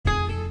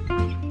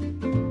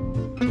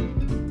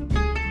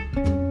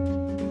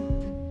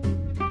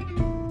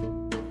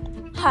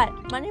Hi,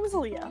 my name is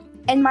Aaliyah.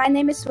 And my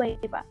name is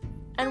Swaiba.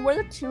 And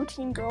we're the two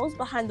teen girls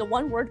behind the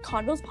One Word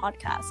Convos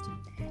podcast.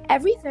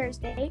 Every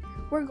Thursday,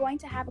 we're going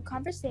to have a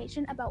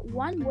conversation about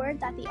one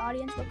word that the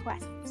audience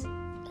requests.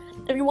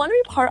 If you want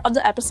to be part of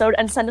the episode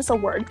and send us a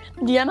word,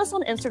 DM us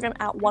on Instagram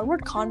at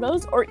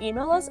onewordconvos or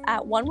email us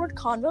at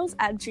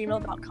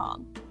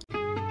onewordconvos@gmail.com.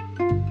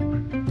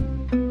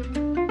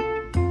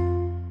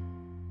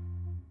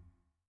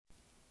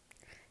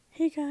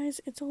 Hey guys,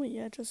 it's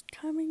Aaliyah just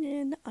coming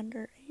in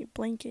under a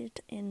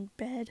blanket in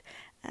bed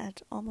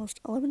at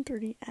almost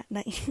 11:30 at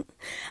night.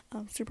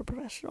 Super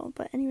professional.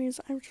 But anyways,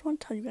 I just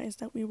want to tell you guys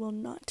that we will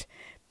not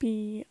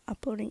be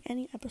uploading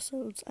any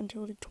episodes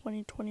until the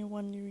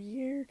 2021 new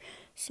year.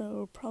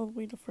 So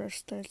probably the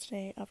first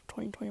Thursday of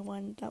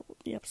 2021 that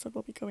the episode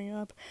will be going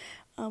up.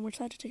 We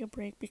decided to take a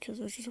break because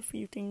there's just a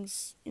few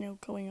things,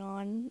 going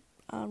on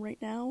right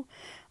now.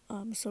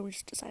 So we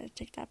just decided to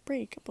take that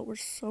break. But we're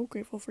so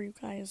grateful for you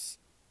guys.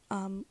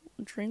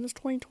 During this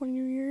 2020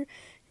 new year,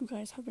 you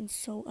guys have been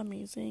so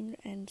amazing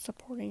and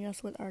supporting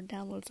us with our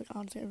downloads. Like,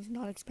 honestly, I was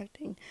not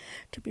expecting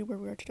to be where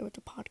we are today with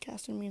the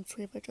podcast, and me and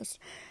Swaiba just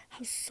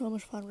have so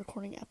much fun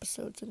recording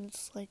episodes, and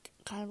it's like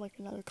kind of like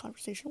another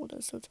conversation with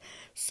us. So it's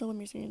so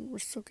amazing, and we're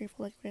so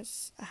grateful that you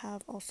guys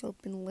have also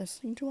been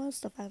listening to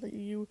us. The fact that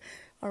you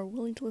are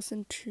willing to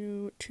listen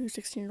to two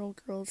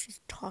 16-year-old girls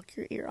just talk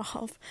your ear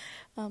off.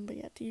 But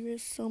yeah, thank you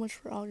guys so much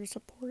for all your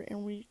support,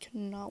 and we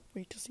cannot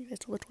wait to see you guys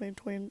till the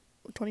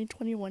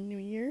 2021 new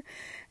year.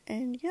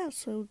 And yeah,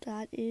 so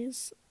that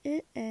is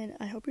it, and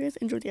I hope you guys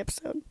enjoyed the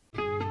episode.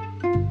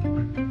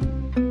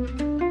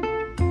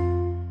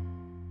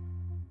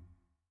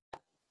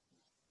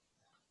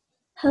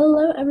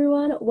 Hello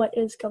everyone, what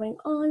is going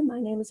on? My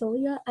name is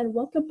Aaliyah, and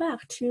welcome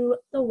back to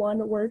the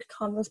One Word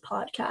Convos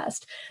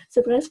podcast.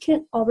 So if you guys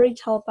can't already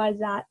tell by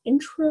that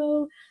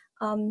intro,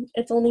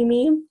 it's only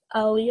me,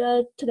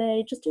 Aaliyah,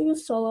 today, just doing a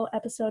solo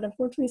episode.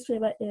 Unfortunately,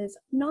 Swaiba is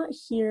not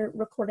here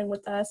recording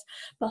with us,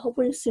 but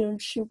hopefully soon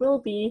she will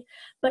be.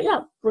 But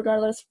yeah,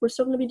 regardless, we're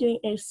still going to be doing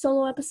a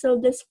solo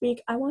episode this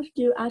week. I want to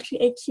do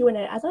actually a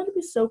Q&A. I thought it'd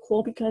be so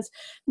cool because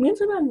me and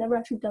Swaiba have never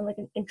actually done like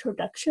an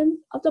introduction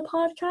of the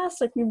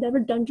podcast. Like, we've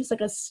never done just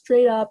like a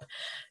straight up,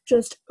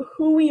 just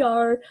who we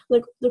are,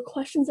 like the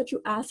questions that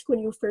you ask when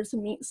you first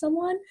meet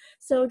someone.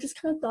 So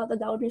just kind of thought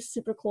that would be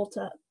super cool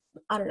to,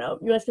 I don't know,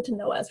 you guys get to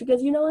know us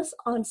because you know us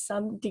on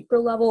some deeper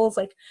levels.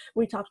 Like,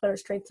 we talk about our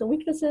strengths and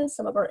weaknesses,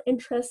 some of our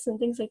interests and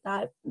things like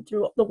that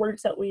through the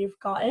words that we've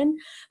gotten.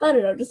 But I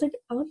don't know, just like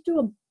I want to do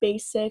a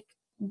basic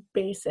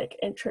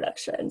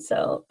introduction.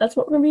 So that's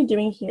what we're going to be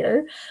doing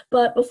here.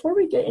 But before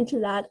we get into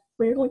that,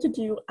 we're going to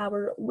do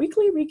our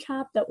weekly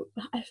recap. That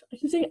I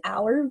keep saying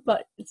hour,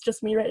 but it's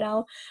just me right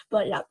now.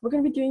 But yeah, we're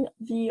going to be doing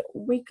the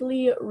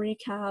weekly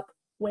recap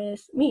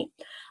with me.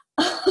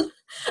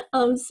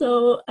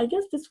 So I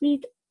guess this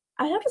week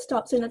I have to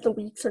stop saying that the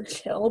weeks are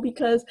chill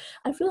because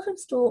I feel like I've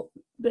still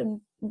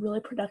been really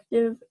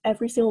productive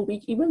every single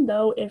week, even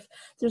though if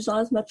there's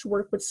not as much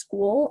work with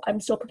school, I'm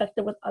still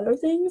productive with other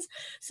things.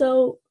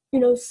 So,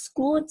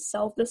 school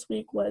itself this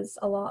week was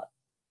a lot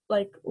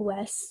like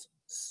less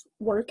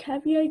work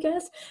heavy, I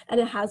guess,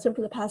 and it has been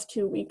for the past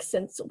 2 weeks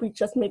since we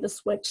just made the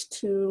switch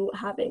to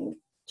having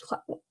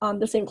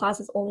the same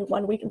classes only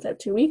 1 week instead of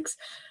 2 weeks.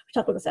 We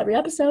talk about this every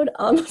episode,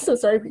 so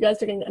sorry if you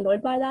guys are getting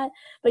annoyed by that,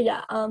 but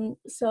yeah,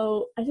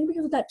 so I think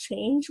because of that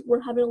change, we're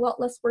having a lot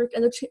less work,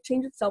 and the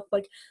change itself,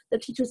 like, the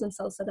teachers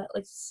themselves said that,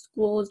 like,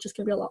 school is just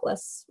gonna be a lot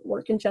less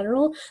work in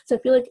general, so I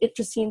feel like it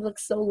just seems like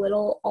so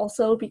little,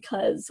 also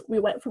because we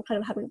went from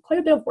kind of having quite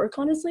a bit of work,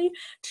 honestly,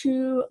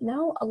 to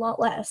now a lot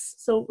less,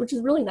 so, which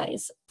is really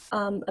nice,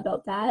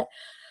 about that.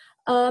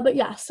 But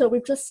yeah, so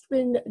we've just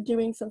been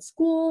doing some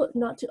school,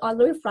 on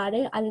literally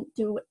Friday, I didn't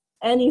do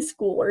any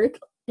schoolwork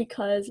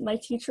because my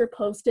teacher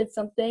posted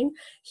something.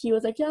 He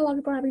was like, yeah, a lot of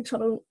people are having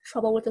trouble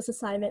with this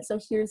assignment, so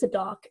here's a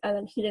doc, and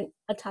then he didn't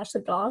attach the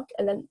doc,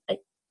 and then I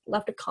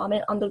left a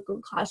comment on the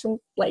Google Classroom,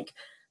 like,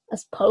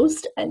 as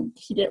post, and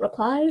he didn't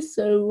reply,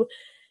 so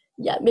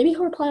yeah, maybe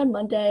he'll reply on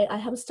Monday. I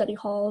have a study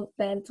hall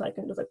then, so I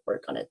can just, like,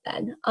 work on it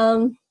then.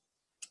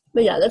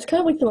 But yeah, that's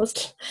kind of like the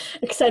most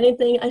exciting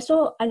thing.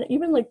 And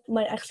even like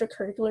my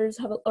extracurriculars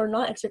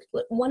not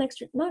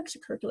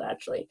extracurricular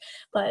actually,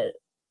 but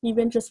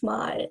even just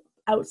my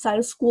outside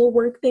of school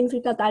work, things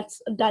like that,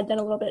 that's done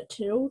a little bit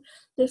too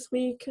this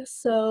week.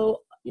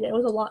 So yeah, it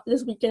was a lot.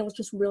 This weekend was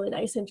just really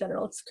nice in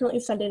general. It's currently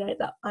Sunday night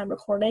that I'm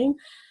recording.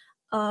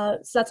 So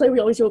that's why we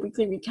always do a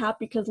weekly recap,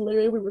 because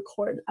literally we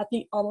record at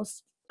the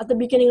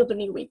beginning of the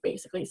new week,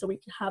 basically, so we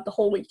can have the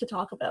whole week to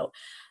talk about.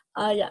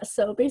 Yeah,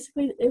 so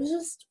basically it was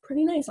just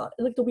pretty nice.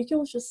 Like, the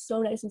weekend was just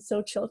so nice and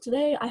so chill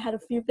today. I had a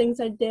few things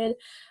I did,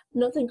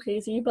 nothing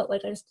crazy, but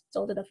like I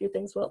still did a few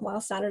things.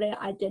 While Saturday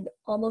I did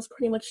almost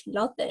pretty much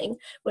nothing,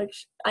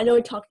 which I know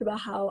I talked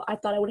about how I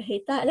thought I would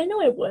hate that, and I know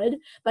I would,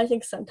 but I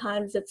think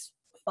sometimes it's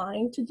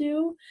fine to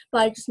do, but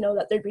I just know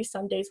that there'd be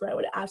some days where I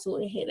would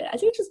absolutely hate it. I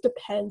think it just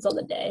depends on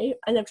the day,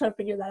 and I'm trying to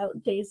figure that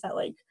out, days that,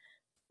 like,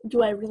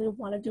 do I really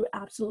want to do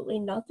absolutely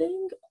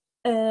nothing?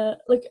 And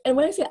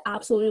when I say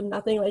absolutely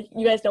nothing, like,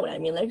 you guys know what I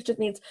mean. Like, it just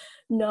means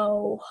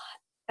no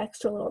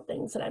extra little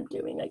things that I'm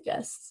doing, I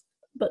guess,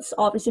 but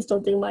obviously still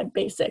doing my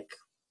basic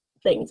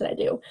things that I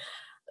do.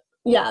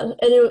 Yeah, and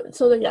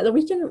the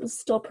weekend was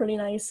still pretty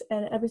nice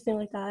and everything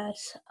like that.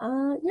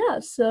 Yeah,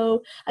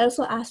 so I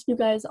also asked you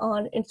guys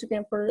on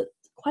Instagram for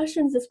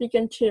questions this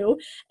weekend too,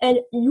 and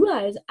you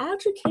guys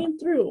actually came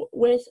through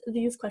with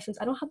these questions.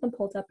 I don't have them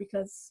pulled up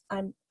because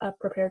I'm a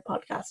prepared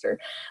podcaster,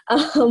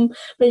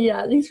 but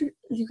yeah,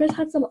 you guys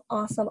had some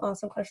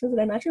awesome questions,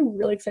 and I'm actually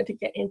really excited to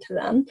get into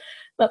them.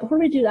 But before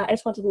we do that, I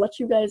just wanted to let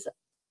you guys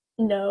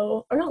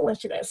know, or not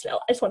let you guys know,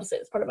 I just want to say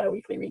it's part of my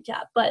weekly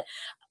recap, but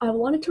I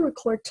wanted to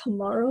record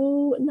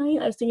tomorrow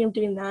night. I was thinking of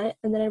doing that,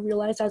 and then I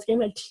realized I was getting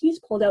my teeth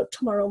pulled out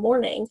tomorrow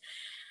morning.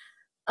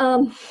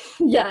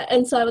 Yeah,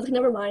 and so I was like,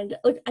 never mind.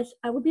 Like,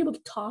 I would be able to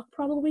talk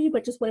probably,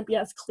 but just wouldn't be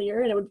as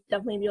clear, and it would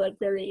definitely be like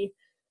very,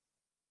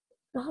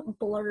 not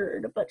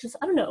blurred, but just,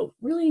 I don't know,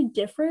 really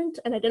different,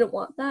 and I didn't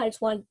want that. I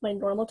just wanted my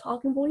normal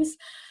talking voice.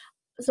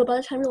 So by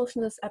the time you're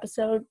listening to this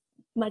episode,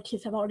 my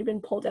teeth have already been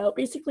pulled out.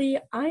 Basically,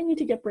 I need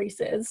to get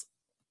braces,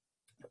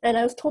 and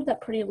I was told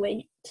that pretty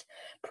long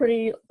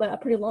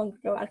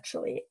ago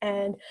actually.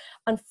 And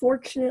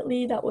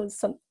unfortunately, that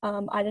was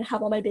I didn't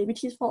have all my baby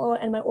teeth fall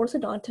out, and my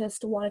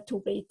orthodontist wanted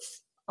to wait,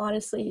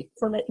 honestly,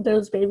 for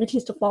those baby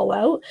teeth to fall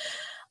out.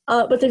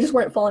 But they just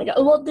weren't falling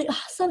out. Well,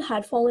 some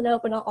had fallen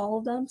out, but not all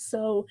of them.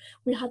 So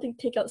we had to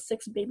take out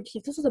 6 baby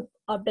teeth. This was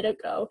a bit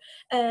ago.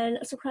 And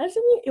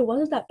surprisingly, it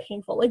wasn't that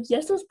painful. Like,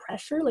 yes, there was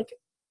pressure, like,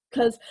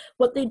 because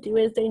what they do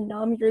is they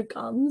numb your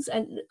gums.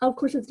 And of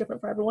course, it's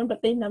different for everyone,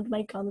 but they numbed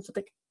my gums with,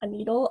 like, a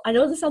needle. I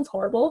know this sounds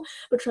horrible,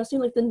 but trust me,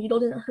 like, the needle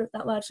didn't hurt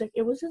that much. Like,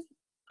 it was just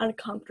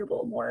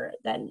uncomfortable more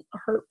than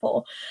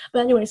hurtful.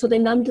 But anyway, so they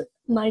numbed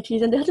my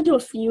teeth, and they had to do a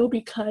few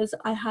because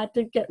I had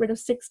to get rid of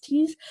 6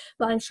 teeth,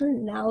 but I'm sure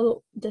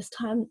now this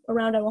time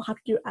around I won't have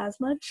to do as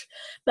much.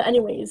 But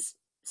anyways,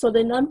 so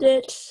they numbed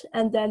it,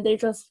 and then they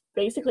just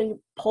basically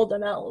pulled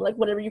them out. Like,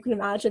 whatever you can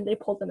imagine, they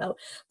pulled them out.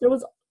 There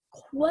was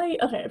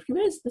okay, if you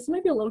guys, this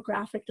might be a little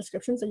graphic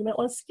description, so you might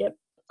want to skip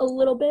a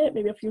little bit,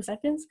 maybe a few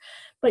seconds.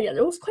 But yeah,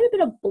 there was quite a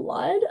bit of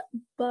blood,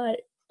 but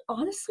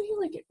honestly,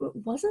 like, it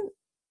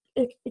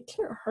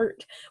didn't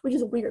hurt, which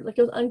is weird. Like,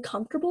 it was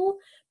uncomfortable,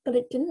 but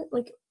it didn't,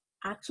 like,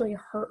 actually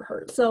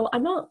hurt. So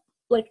I'm not,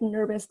 like,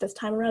 nervous this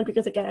time around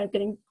because, again, I'm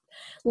getting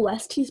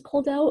less teeth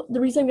pulled out.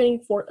 The reason I'm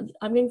getting 4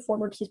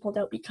 more teeth pulled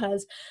out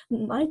because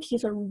my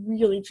teeth are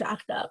really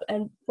jacked up,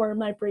 and for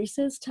my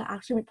braces to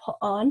actually be put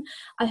on,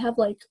 I have,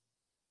 like,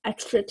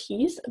 extra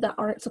teeth that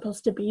aren't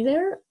supposed to be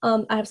there.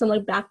 I have some,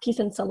 like, back teeth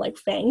and some, like,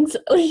 fangs.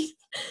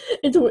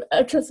 It's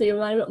trust me,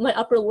 my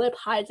upper lip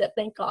hides it,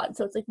 thank God.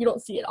 So it's like you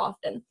don't see it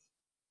often.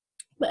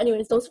 But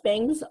anyways, those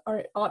fangs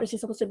are obviously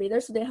supposed to be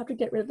there, so they have to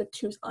get rid of the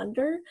tooth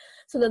under,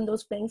 so then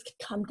those fangs can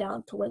come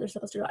down to where they're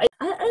supposed to go. I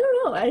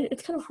don't know.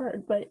 It's kind of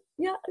hard, but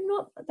yeah,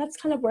 that's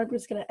kind of where I'm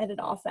just gonna end it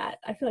off at.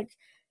 I feel like,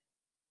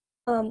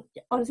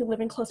 honestly,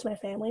 living close to my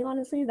family,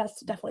 honestly,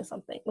 that's definitely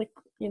something. Like,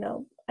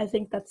 I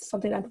think that's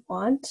something I'd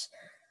want,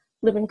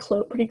 living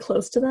pretty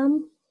close to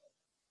them.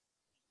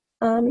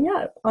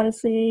 Yeah,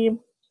 honestly,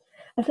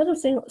 I feel like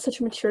I'm saying such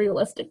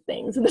materialistic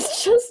things, and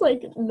it's just,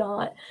 like,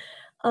 not.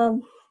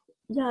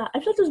 Yeah, I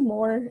feel like there's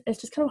more. It's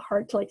just kind of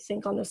hard to, like,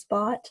 think on the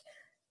spot.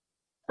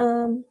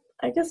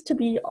 I guess to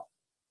be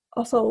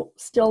also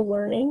still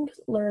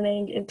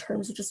learning in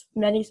terms of just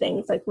many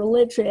things, like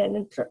religion,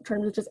 in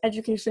terms of just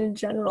education in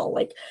general.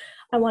 Like,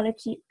 I want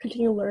to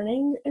continue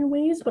learning in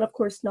ways, but of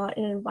course not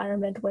in an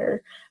environment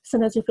where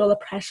sometimes you feel the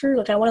pressure.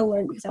 Like, I want to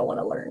learn because I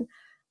want to learn.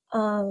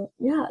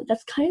 Yeah,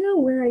 that's kind of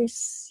where I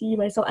see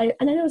myself. And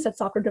I know it's at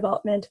soccer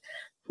development.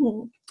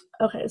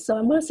 Okay, so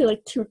I'm gonna say,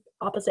 like, 2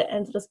 opposite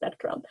ends of the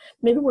spectrum.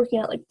 Maybe working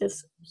at, like,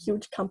 this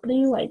huge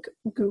company like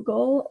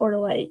Google, or,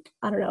 like,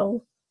 I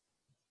don't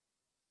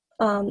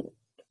know,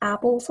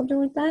 Apple, something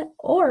like that,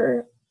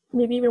 or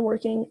maybe even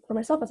working for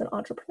myself as an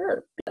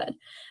entrepreneur.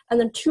 And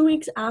then 2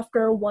 weeks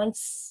after,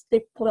 once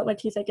they pull out my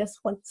teeth, I guess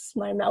once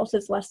my mouth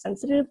is less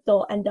sensitive,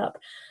 they'll end up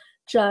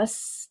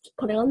just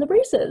putting on the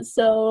braces.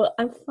 So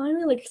I'm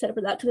finally, like, excited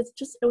for that, because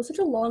it was such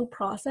a long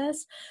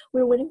process.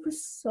 We were waiting for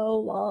so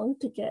long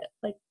to get,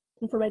 like,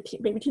 for my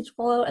baby teeth to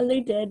fall out, and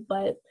they did,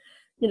 but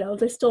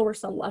there still were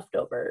some left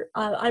over.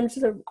 I'm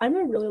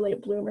a really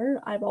late bloomer.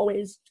 I've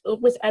always,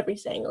 with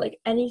everything, like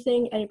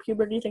anything, any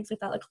puberty, things like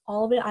that, like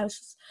all of it, I was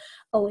just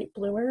a late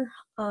bloomer.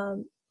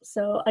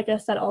 So I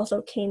guess that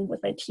also came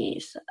with my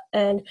teeth.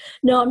 And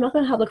no, I'm not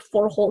gonna have, like,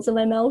 4 holes in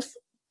my mouth,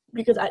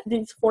 because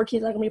these 4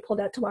 teeth that are gonna be pulled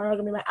out tomorrow are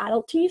gonna be my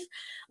adult teeth,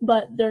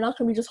 but they're not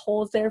gonna be just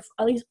holes there.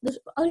 At least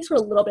for a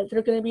little bit,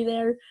 they're gonna be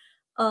there.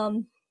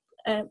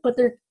 But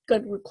they're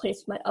going to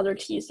replace my other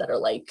teeth that are,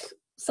 like,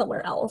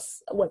 somewhere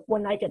else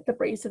when I get the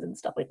braces and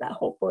stuff like that,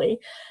 hopefully.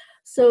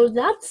 So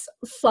that's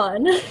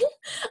fun.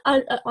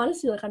 I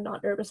honestly, like, I'm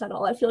not nervous at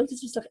all. I feel like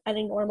it's just, like,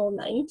 any normal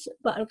night,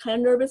 but I'm kind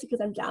of nervous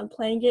because I'm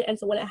downplaying it, and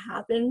so when it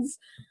happens,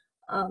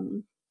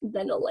 then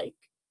it'll, like,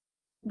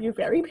 be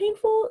very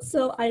painful.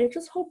 So I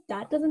just hope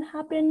that doesn't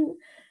happen.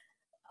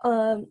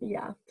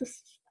 Yeah,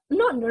 just, I'm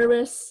not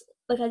nervous.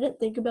 Like, I didn't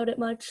think about it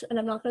much, and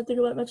I'm not gonna think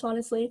about it much,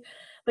 honestly.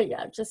 But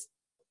yeah, just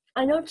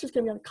I know it's just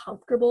gonna be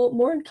uncomfortable,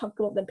 more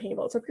uncomfortable than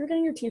painful. So if you're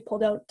getting your teeth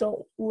pulled out,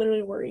 don't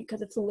literally worry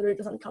because it's literally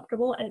just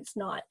uncomfortable and it's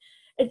not.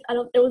 It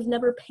was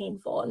never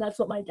painful, and that's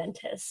what my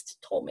dentist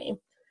told me.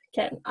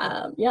 Okay,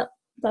 yep,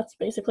 that's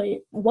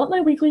basically what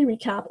my weekly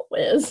recap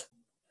is.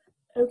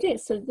 Okay,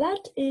 so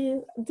that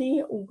is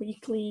the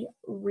weekly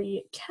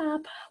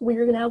recap.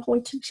 We're now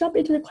going to jump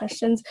into the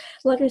questions.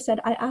 Like I said,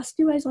 I asked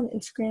you guys on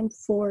Instagram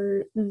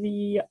for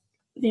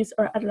these,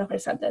 or I don't know if I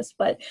said this,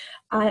 but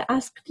I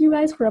asked you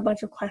guys for a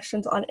bunch of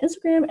questions on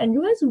Instagram, and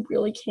you guys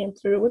really came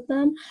through with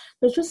them.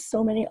 There's just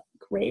so many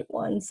great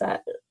ones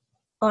that,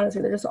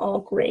 honestly, they're just all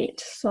great.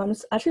 So I'm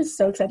just actually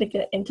so excited to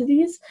get into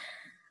these.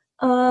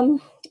 I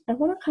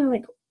want to kind of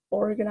like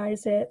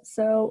organize it.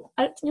 So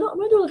I'm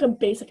gonna do like a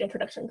basic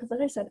introduction because,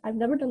 like I said, I've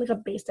never done like a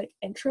basic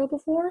intro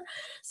before.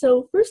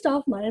 So first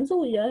off, my name's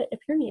Aaliyah. If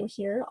you're new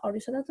here, I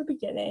already said at the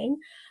beginning.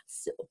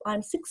 So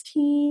I'm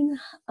 16.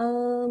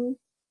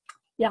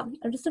 Yeah,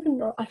 I'm just like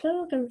I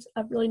feel like I'm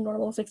a really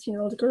normal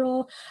 16-year-old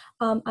girl.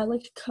 I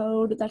like to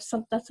code. That's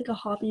like a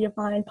hobby of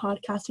mine.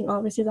 Podcasting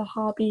obviously is a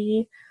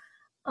hobby.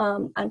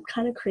 I'm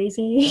kind of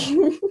crazy.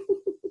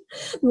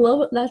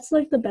 That's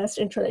like the best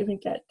intro that you can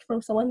get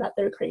from someone, that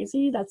they're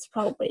crazy. That's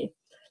probably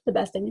the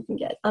best thing you can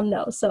get.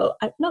 No, so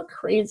I'm not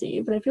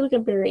crazy, but I feel like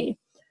I'm very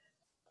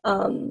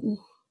I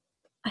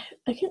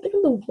can't think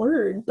of the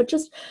word, but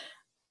just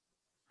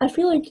I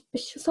feel like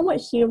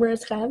somewhat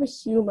humorous. I have a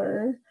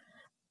humor.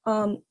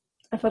 I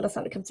thought that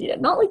sounded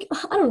conceited. Not like,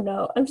 I don't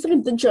know. I'm just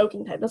like the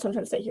joking type. That's what I'm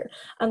trying to say here.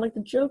 I'm like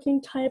the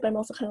joking type. I'm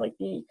also kind of like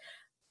the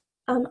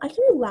I can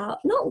be loud,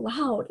 not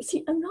loud.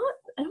 See, I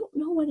don't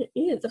know what it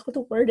is. That's what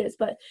the word is,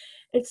 but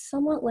it's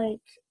somewhat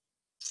like,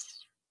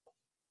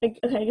 okay,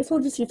 I guess we'll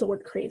just use the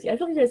word crazy. I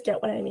feel like you guys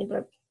get what I mean,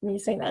 but me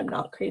saying that I'm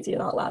not crazy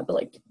and not loud, but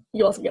like,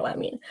 you also get what I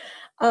mean.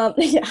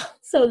 Yeah,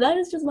 so that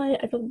is just my,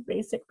 I feel,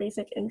 basic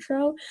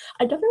intro.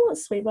 I definitely want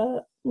Sweba,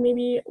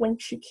 maybe when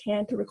she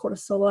can, to record a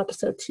solo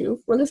episode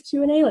too for this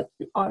Q&A. Like,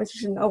 you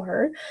obviously should know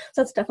her,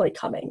 so that's definitely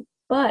coming.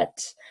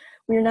 But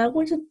we're now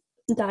going to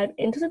dive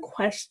into the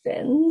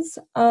questions.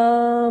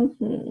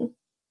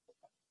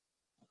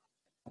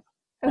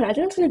 Okay, I think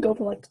I'm just gonna go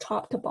from like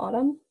top to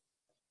bottom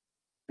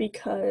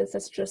because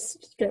that's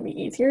just gonna be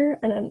easier.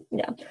 And then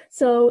yeah.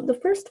 So the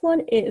first one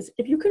is,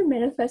 if you could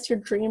manifest your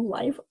dream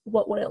life,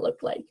 what would it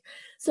look like?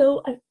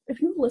 So if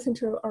you've listened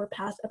to our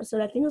past episode,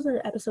 I think it was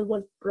our episode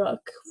with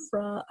Brooke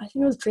from, I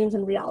think it was Dreams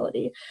and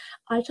Reality.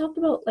 I talked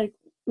about, like,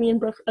 me and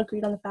Brooke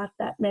agreed on the fact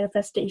that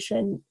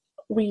manifestation,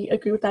 we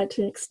agree with that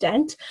to an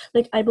extent.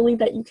 Like, I believe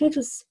that you can't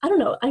just, I don't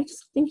know, I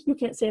just think you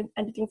can't say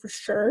anything for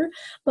sure.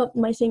 But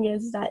my thing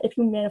is that if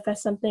you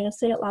manifest something and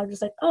say it loud,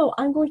 just like, oh,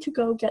 I'm going to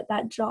go get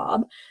that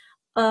job,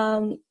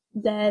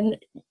 then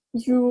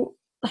you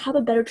have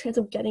a better chance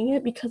of getting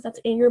it because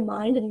that's in your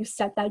mind and you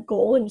set that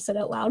goal and you set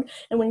it loud.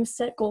 And when you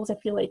set goals, I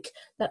feel like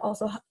that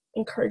also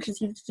encourages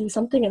you to do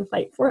something and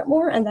fight for it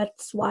more. And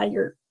that's why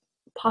your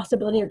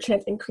possibility, your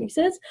chance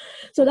increases.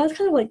 So that's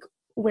kind of like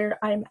where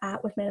I'm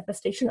at with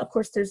manifestation. Of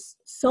course, there's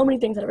so many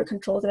things out of our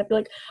control, and I feel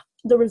like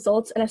the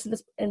results, and I said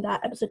this in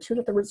that episode too,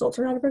 that the results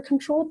are out of our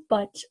control,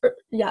 but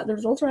the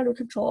results are out of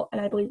control,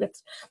 and I believe the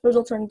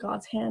results are in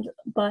God's hand,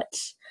 but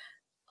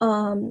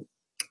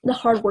the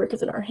hard work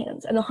is in our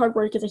hands, and the hard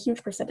work is a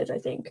huge percentage, I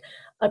think,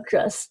 of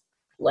just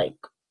like,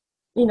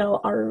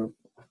 our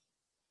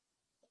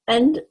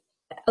end,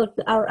 like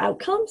our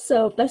outcome.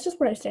 So that's just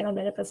where I stand on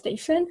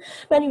manifestation.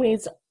 But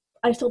anyways,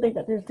 I still think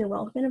that there's nothing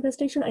wrong with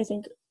manifestation. I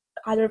think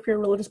either if you're a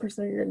religious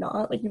person or you're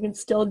not, like, you can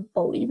still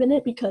believe in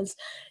it because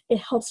it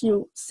helps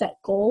you set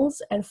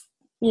goals and,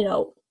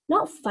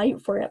 not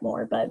fight for it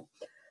more, but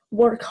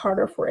work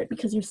harder for it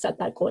because you set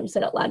that goal and you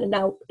set it out loud, and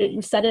now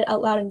you said it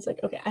out loud and it's like,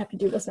 okay, I have to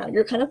do this now.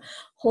 You're kind of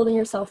holding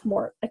yourself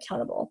more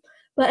accountable.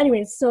 But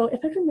anyways, so if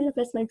I could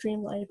manifest my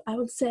dream life, I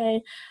would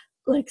say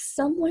like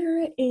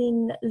somewhere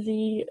in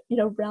the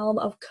realm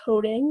of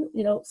coding,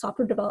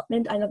 software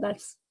development. I know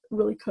that's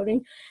really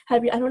coding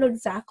heavy. I don't know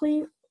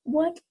exactly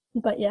what,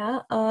 but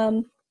yeah,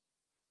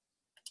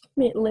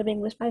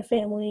 living with my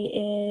family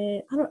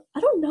in, I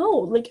don't know,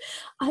 like,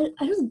 I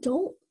just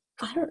don't,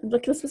 I don't,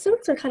 like, the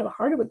specifics are kind of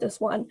harder with this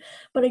one,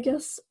 but I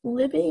guess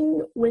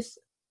living with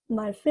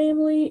my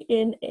family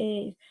in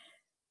a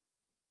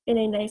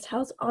nice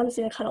house.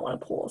 Honestly, I kind of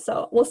want a pool,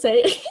 so we'll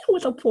say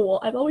with a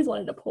pool. I've always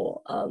wanted a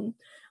pool.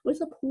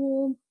 With a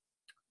pool,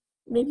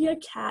 maybe a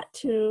cat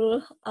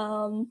too.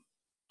 I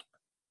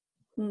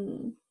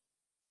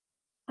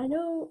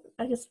know,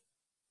 I guess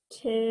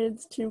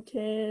two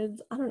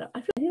kids. I don't know. I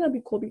think that'd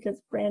be cool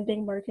because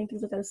branding, marketing,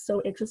 things like that is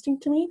so interesting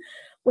to me.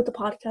 With the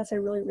podcast, I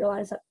really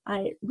realized that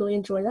I really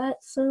enjoy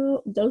that.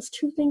 So those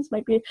two things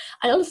might be,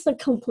 I know it's like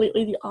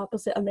completely the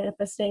opposite of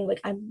manifesting.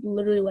 Like, I'm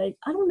literally like,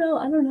 I don't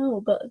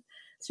know. But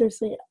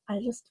seriously,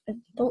 I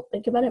don't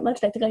think about it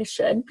much. I think I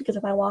should, because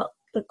if I want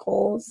the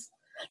goals,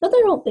 not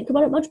that I don't think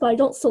about it much, but I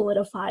don't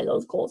solidify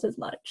those goals as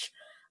much,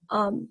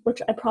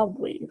 which I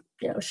probably,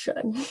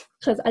 should,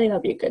 because I think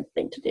that'd be a good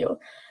thing to do.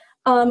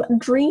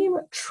 Dream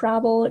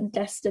travel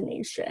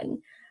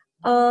destination.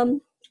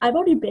 I've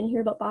already been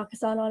here about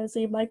Pakistan,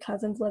 honestly. My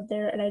cousins live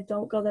there, and I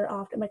don't go there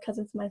often. My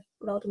cousins, my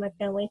relative, my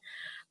family.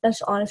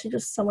 That's honestly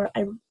just somewhere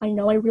I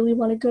know I really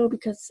want to go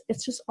because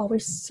it's just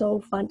always so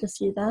fun to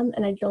see them,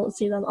 and I don't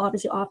see them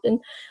obviously often.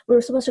 We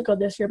were supposed to go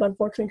this year, but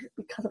unfortunately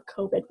because of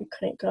COVID, we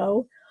couldn't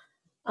go.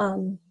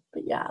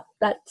 But yeah,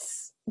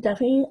 that's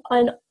definitely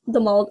on the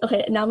Maldives.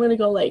 Okay, now I'm gonna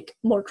go like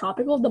more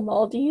tropical. The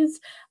Maldives.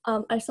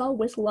 I saw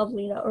with Love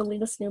Lena or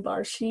Lena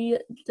Snoobar. She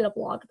did a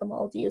vlog of the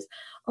Maldives.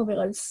 Oh my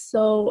god, it's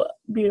so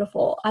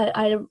beautiful.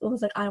 I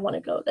was like, I want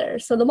to go there.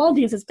 So the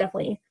Maldives is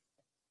definitely,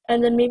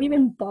 and then maybe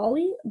even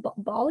Bali.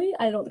 Bali.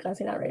 I don't think I'm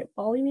saying that right.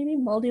 Bali maybe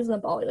Maldives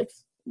and Bali. Like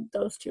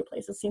those two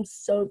places seem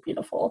so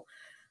beautiful.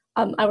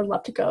 I would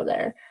love to go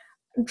there.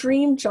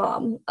 Dream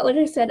job. Like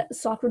I said,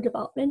 software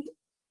development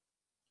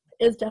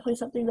is definitely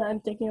something that I'm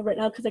thinking of right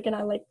now because again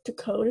I like to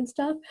code and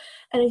stuff,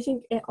 and I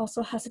think it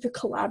also has such a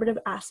collaborative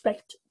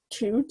aspect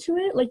to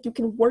it. Like you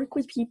can work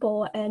with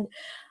people and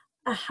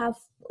have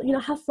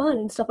have fun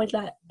and stuff like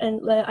that.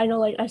 And like, I know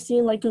like I've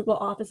seen like Google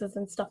Offices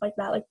and stuff like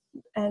that, like,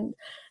 and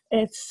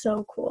it's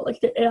so cool. Like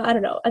I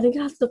don't know, I think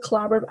it has the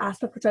collaborative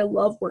aspect which I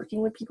love,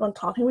 working with people and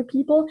talking with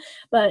people,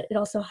 but it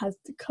also has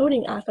the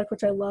coding aspect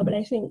which I love. And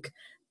I think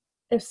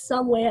if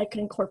some way I could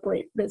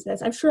incorporate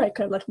business, I'm sure I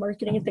could, like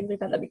marketing and things like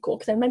that, that'd be cool.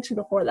 Because I mentioned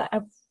before that I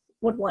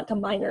would want to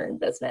minor in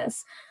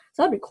business.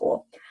 So that'd be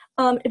cool.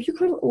 If you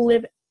could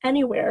live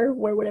anywhere,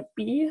 where would it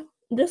be?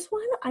 This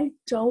one, I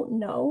don't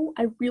know.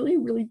 I really,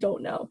 really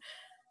don't know.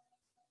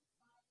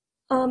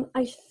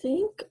 I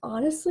think,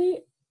 honestly,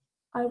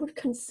 I would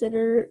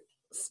consider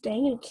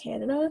staying in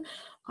Canada.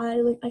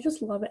 I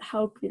just love it,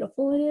 how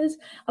beautiful it is.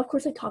 Of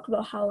course, I talk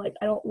about how like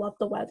I don't love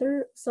the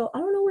weather, so I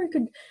don't know where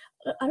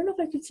I don't know if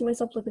I could see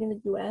myself living in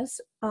the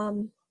U.S.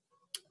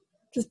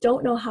 Just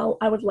don't know how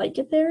I would like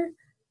it there.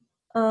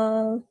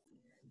 Uh,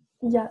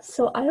 yeah,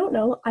 so I don't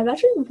know. I've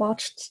actually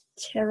watched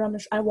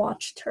I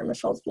watched Tara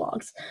Michelle's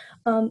vlogs,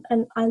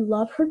 and I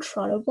love her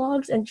Toronto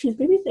vlogs, and she's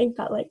made me think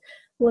that like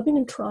living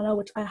in Toronto,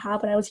 which I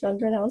have when I was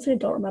younger, and I honestly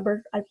don't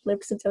remember. I've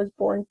lived since I was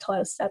born till I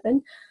was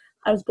 7.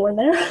 I was born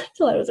there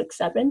till I was like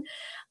 7.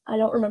 I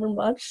don't remember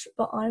much,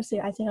 but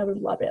honestly, I think I would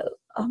love it.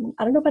 I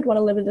don't know if I'd want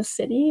to live in the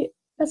city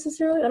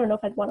necessarily. I don't know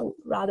if I'd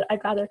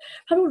rather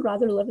probably would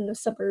rather live in the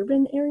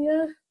suburban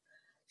area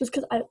just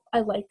because I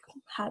like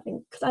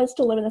having, because I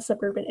still live in a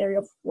suburban area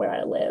of where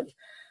I live.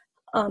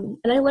 And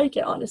I like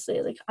it,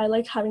 honestly. Like I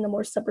like having a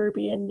more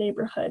suburban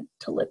neighborhood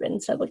to live in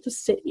instead of like the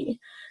city,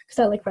 because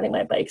I like riding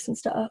my bikes and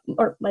stuff,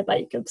 or my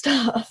bike and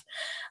stuff.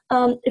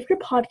 If your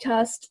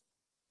podcast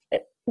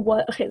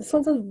okay, this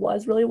one says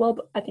was really well,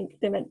 but I think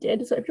they meant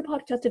did. So if your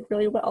podcast did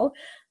really well,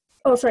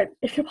 oh sorry,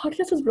 if your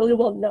podcast is really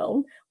well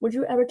known, would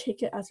you ever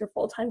take it as your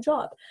full-time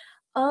job?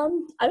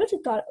 I've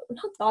actually not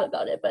thought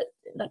about it, but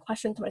that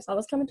question to myself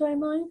was coming to my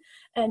mind,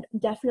 and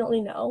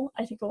definitely no.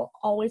 I think it will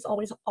always,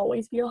 always,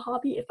 always be a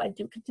hobby if I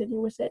do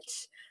continue with it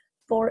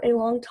for a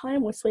long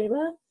time with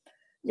Sweva.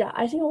 Yeah,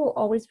 I think it will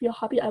always be a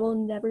hobby. I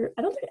don't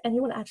think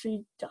anyone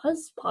actually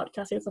does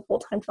podcasting as a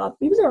full-time job.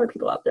 Maybe there are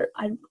people out there.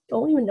 I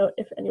don't even know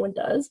if anyone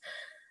does.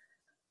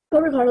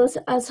 But regardless,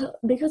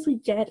 because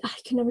I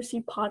can never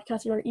see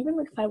podcasting, or even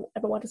like if I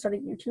ever want to start a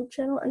YouTube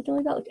channel or anything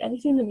like that, like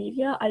anything in the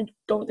media, I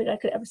don't think I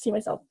could ever see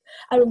myself.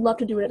 I would love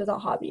to do it as a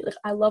hobby. Like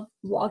I love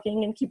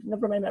vlogging and keeping up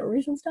with my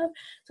memories and stuff.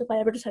 So if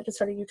I ever decide to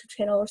start a YouTube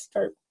channel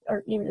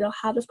or even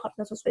have this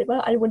podcast with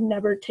Sweva, I would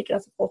never take it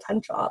as a full-time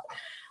job.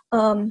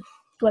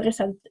 Like I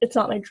said, it's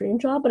not my dream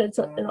job, but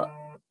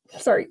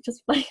sorry,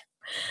 just my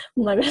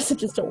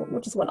messages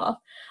just went off.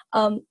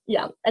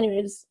 Yeah.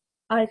 Anyways,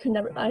 I told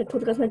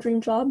you guys my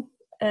dream job.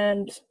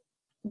 And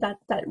that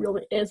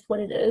really is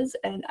what it is,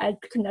 and I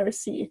could never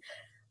see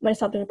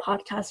myself being a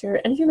podcaster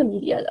or anything in the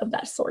media of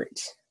that sort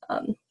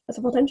as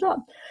a full-time job.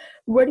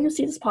 Where do you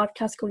see this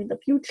podcast going in the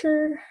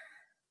future?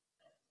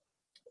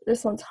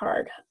 This one's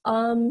hard.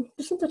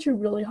 This one's actually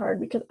really hard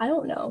because I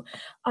don't know.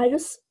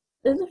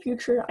 In the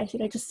future, I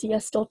think I just see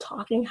us still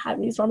talking,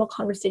 having these normal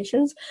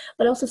conversations,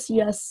 but I also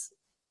see us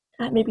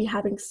at maybe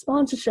having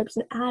sponsorships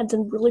and ads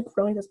and really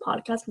growing this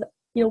podcast.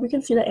 We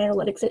can see the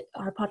analytics at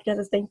our podcast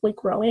is thankfully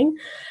growing.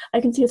 I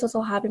can see us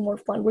also having more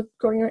fun with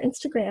growing our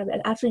Instagram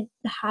and actually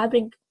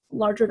having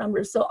larger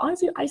numbers. So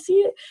honestly, I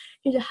see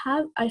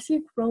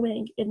it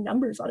growing in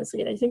numbers,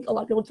 honestly. And I think a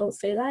lot of people don't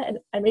say that, and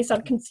I may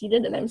sound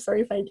conceited, and I'm sorry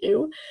if I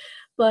do,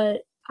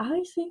 but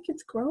I think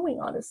it's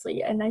growing,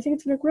 honestly. And I think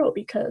it's going to grow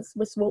because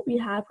with what we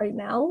have right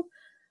now,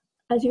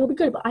 I think it'll be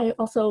good, but I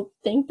also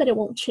think that it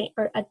won't change,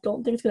 or I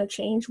don't think it's going to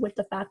change with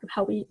the fact of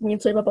how me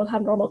and Slava both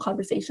have normal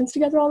conversations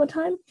together all the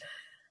time.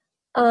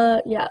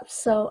 Yeah,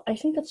 so I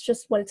think that's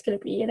just what it's going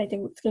to be, and I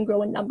think it's going to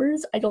grow in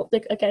numbers. I don't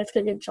think, again, it's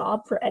going to be a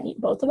job for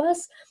both of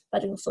us, but I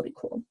think it'll still be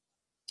cool.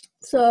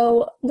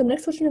 So the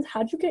next question is,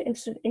 how did you get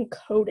interested in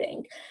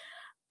coding?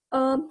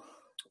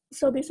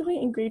 So basically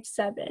in grade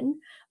 7,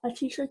 a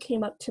teacher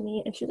came up to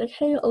me and she's like,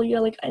 hey,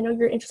 Aaliyah, like, I know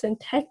you're interested in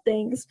tech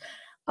things.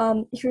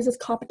 Here's this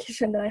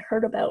competition that I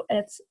heard about, and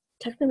it's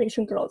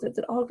Technovation Girls. It's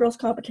an all-girls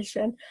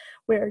competition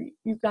where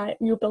you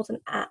built an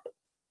app.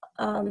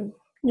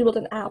 You build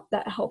an app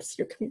that helps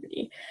your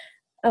community,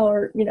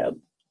 or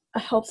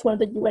helps one of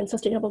the UN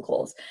Sustainable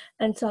Goals.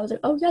 And so I was like,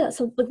 oh yeah,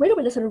 so like right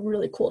away that sounded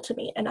really cool to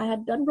me. And I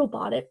had done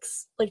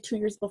robotics like 2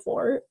 years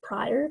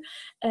prior,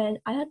 and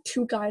I had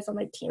 2 guys on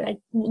my team. And I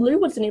literally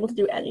wasn't able to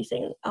do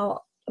anything.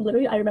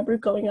 Literally, I remember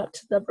going up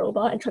to the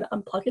robot and trying to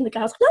unplug it, and the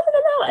guy was like,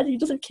 no, and he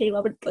just like came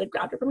up and like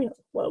grabbed it from me, and I was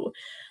like, whoa.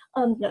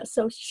 Yeah,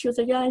 so she was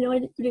like, yeah, I know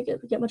you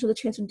didn't get much of the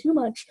chance to do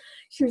much.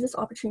 Here's this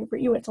opportunity for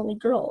you. It's only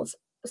girls.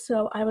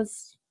 So I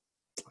was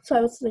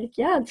like,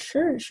 yeah,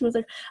 sure. She was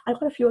like, I've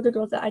got a few other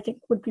girls that I think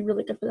would be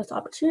really good for this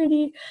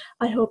opportunity.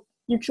 I hope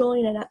you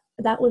join. And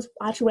that was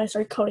actually when I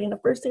started coding. And the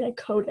first thing I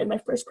coded in my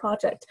first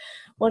project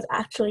was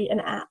actually an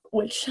app,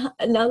 which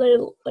now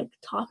that I like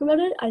talk about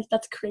it,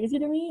 that's crazy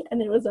to me. And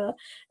it was a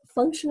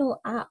functional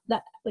app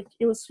that like,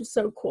 it was just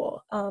so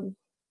cool.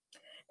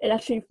 It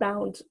actually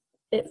found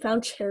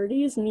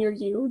charities near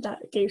you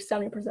that gave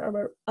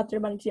 70% of their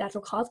money to the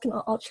actual cause. Can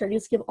all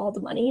charities give all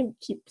the money and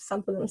keep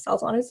some for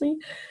themselves, honestly.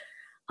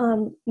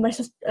 My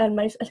sister and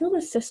I think it was my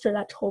sister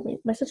that told me.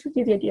 My sister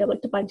gave the idea of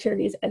like to find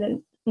charities, and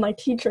then my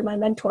teacher, my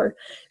mentor,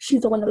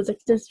 she's the one that was like,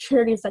 there's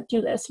charities that do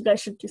this, you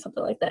guys should do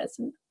something like this.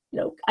 And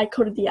I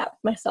coded the app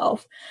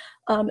myself,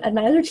 and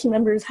my other team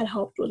members had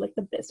helped with like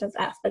the business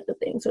aspect of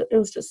things. So it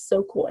was just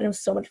so cool, and it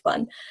was so much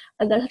fun.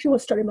 And that's actually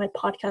what started my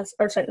podcast,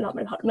 or sorry, not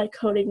my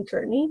coding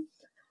journey.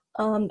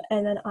 And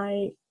then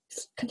I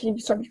continued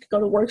to start to go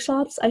to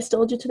workshops. I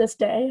still do to this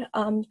day.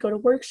 Go to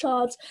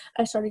workshops.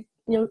 I started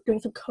doing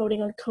some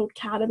coding on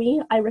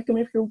Codecademy. I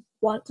recommend if you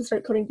want to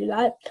start coding, do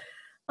that.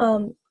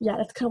 Yeah,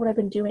 that's kind of what I've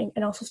been doing,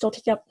 and also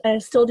I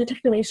still do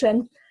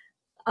Technovation.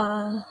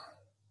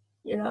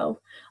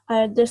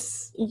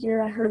 This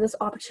year I heard this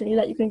opportunity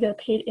that you can get a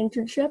paid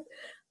internship,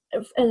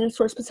 and it's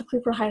sort of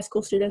specifically for high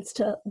school students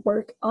to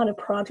work on a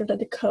project that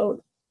to code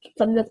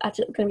something that's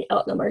actually going to be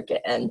out in the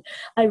market, and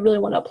I really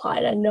want to apply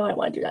it. I know I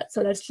want to do that,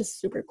 so that's just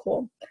super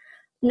cool.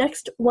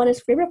 Next one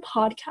is favorite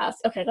podcast.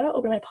 Okay, I gotta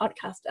open my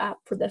podcast app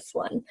for this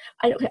one.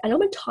 I know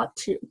my top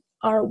 2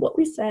 are What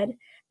We Said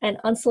and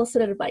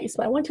Unsolicited Advice,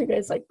 but I want to tell you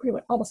guys like pretty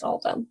much almost all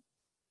of them.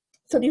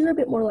 So these are a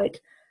bit more like,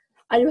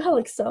 I do have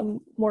like some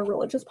more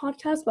religious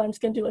podcasts, but I'm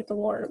just gonna do like the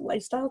more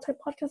lifestyle type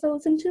podcasts I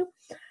listen to,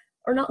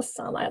 or not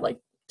some. I have like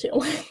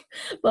 2,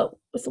 but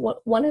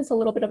so one is a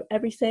little bit of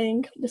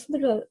everything. This is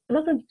like I'm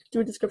not gonna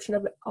do a description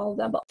of all of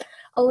them, but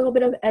a little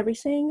bit of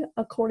everything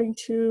according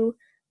to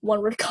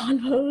One Word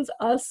Convos,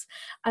 Us,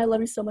 I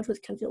Love You So Much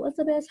with Kenzie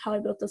Elizabeth, How I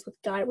Built This with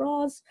Guy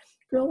Raz,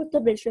 Girl with the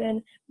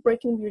Vision,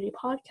 Breaking Beauty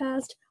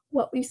Podcast,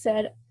 What We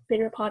Said,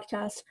 favorite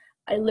podcast.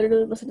 I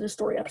literally listen to the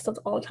story episodes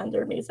all the time.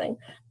 They're amazing.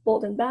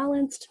 Bold and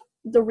Balanced,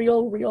 The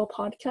Real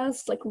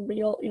Podcast, like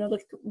real,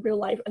 like real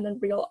life, and then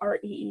real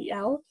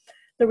REEL.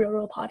 The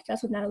Real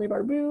Podcast with Natalie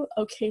Barbu,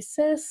 Okay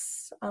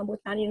Sis with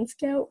Maddie and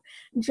Scout,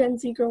 Gen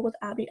Z Girl with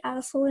Abby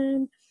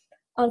Asselin,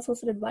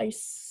 Unsolicited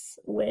Advice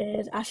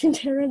with Ashley and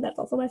Taryn. That's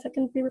also my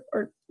second favorite,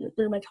 or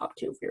they're my top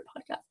 2 favorite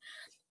podcasts.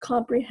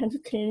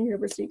 Comprehensive Canadian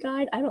University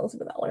Guide. I haven't listened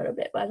to that one in a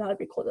bit, but I thought it'd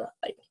be cool to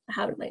like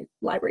have it in my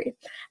library.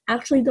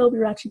 Actually, though, we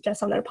were actually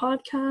guests on their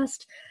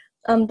podcast.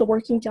 The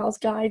Working Gals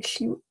Guide.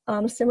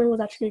 Simran was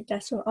actually a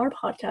guest on our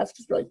podcast, which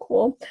is really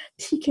cool.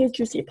 TK's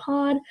Juicy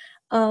Pod.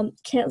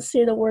 Can't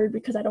say the word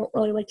because I don't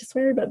really like to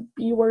swear, but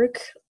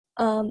B-Work.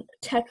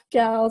 Tech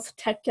Gal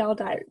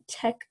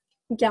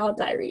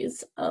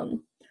Diaries.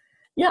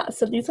 Yeah,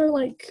 so these are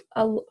like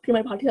a few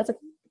of my podcasts. Like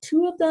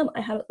 2 of them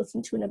I haven't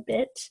listened to in a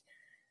bit.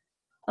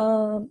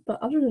 But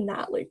other than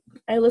that, like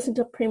I listened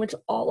to pretty much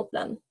all of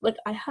them. Like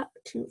I have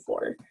 2,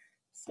 4,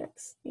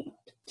 6, 8,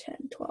 10,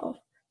 12,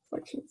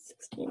 14,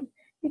 16,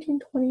 18,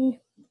 20,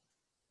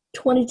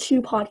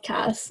 22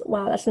 podcasts.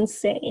 Wow, that's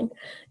insane.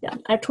 Yeah,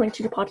 I have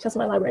 22 podcasts in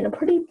my library, and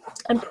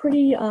I'm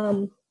pretty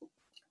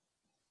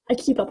I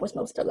keep up with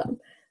most of them.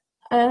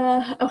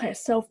 Okay,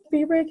 so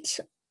favorite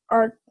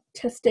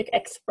artistic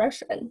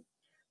expression.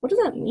 What does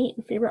that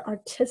mean? Favorite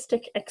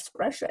artistic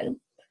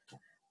expression?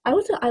 I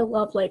would say I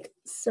love like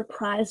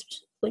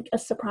a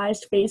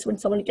surprised face when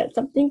someone gets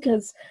something,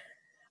 because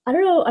I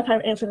don't know if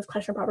I'm answering this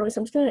question properly,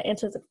 so I'm just gonna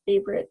answer as a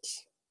favorite.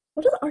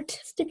 What is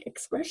artistic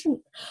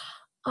expression?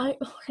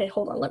 Okay,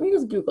 hold on. Let me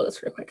just Google this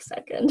for a quick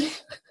second.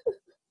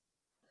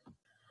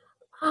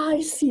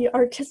 I see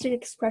artistic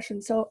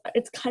expression. So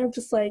it's kind of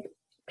just like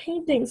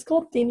painting,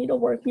 sculpting,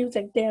 needlework,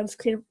 music, dance,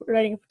 creative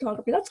writing,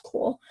 photography. That's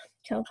cool.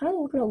 Okay, I'm kind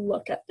of gonna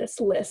look at this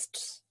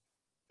list.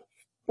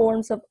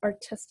 Forms of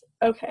artistic.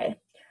 Okay,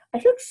 I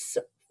feel like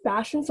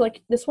fashion. So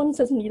like this one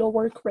says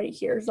needlework right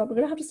here, so I'm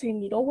gonna have to say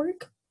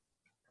needlework.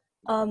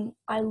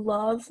 I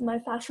love my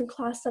fashion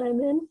class that I'm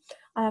in.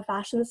 I have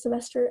fashion this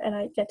semester, and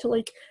I get to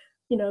like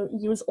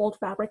use old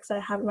fabrics that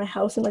I have in my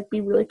house and like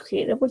be really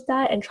creative with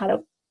that and try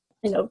to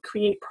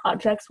create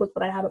projects with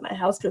what I have at my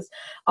house, because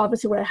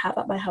obviously what I have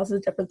at my house is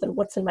different than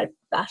what's in my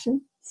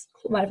fashion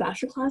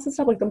class and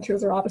stuff. Like the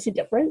materials are obviously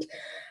different.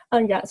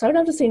 Yeah, so I would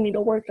have to say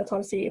needlework. That's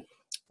honestly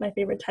my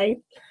favorite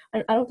type.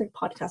 I don't think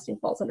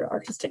podcasting falls under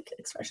artistic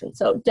expression,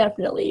 so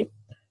definitely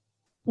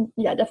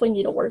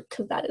needlework,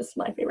 because that is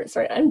my favorite.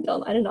 Sorry, I'm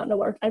dumb. I did not know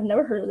what I've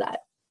never heard of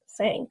that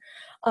saying.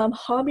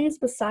 Hobbies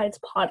besides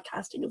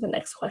podcasting is the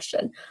next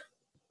question.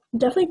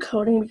 Definitely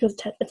coding because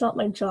it's not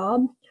my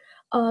job.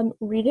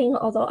 Reading,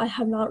 although I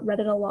have not read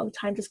in a long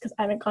time just because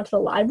I haven't gone to the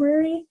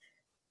library.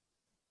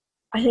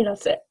 I think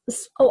that's it.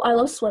 Oh, I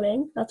love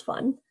swimming. That's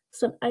fun.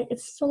 So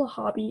it's still a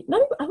hobby.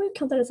 Not even, I wouldn't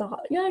count that as a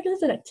hobby. Yeah, I guess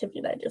it's an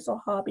activity that I do. So a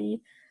hobby.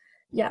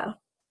 Yeah,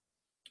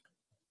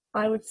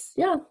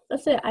 yeah,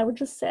 that's it. I would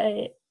just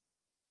say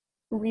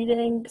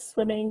reading,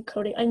 swimming,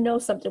 coding. I know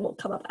something will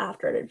come up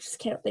after it. I just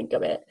can't think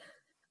of it.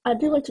 I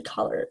do like to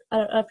color. I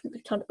don't know if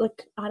you count,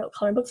 like, I don't,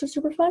 coloring books are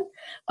super fun.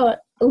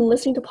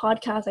 Listening to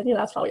podcasts, I think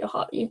that's probably a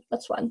hobby.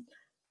 That's fun.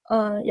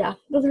 Yeah,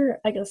 those are,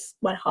 I guess,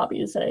 my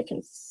hobbies that I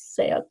can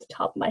say at the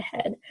top of my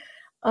head.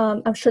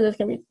 I'm sure there's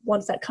gonna be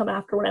ones that come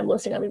after when I'm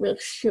listening. I'll be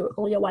like, shoot,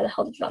 oh yeah, why the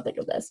hell did you not think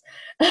of this?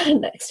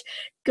 Next,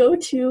 go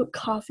to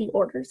coffee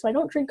order. So I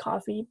don't drink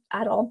coffee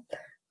at all.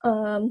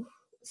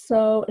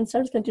 So instead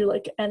I'm just gonna do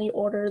like any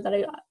order that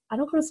I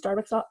don't go to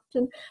Starbucks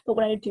often, but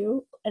when I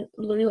do, and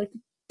literally like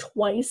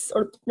twice,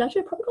 or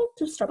actually I probably go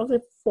to Starbucks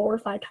like 4 or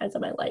 5 times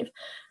in my life.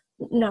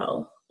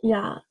 No,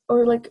 yeah,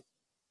 or like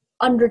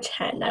under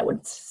 10, I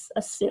would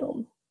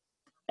assume,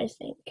 I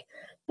think.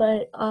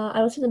 But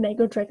I would say the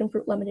mango dragon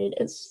fruit lemonade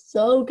is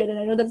so good, and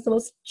I know that's the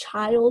most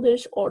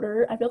childish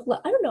order. I feel like,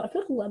 I don't know. I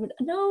feel like lemon.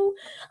 No,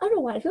 I don't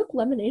know why. I feel like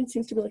lemonade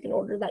seems to be like an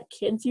order that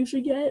kids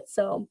usually get.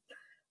 So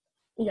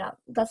yeah,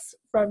 that's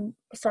from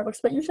Starbucks.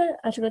 But usually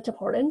I should go to Tim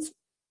Hortons,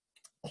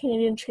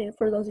 Canadian chain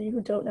for those of you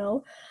who don't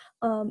know.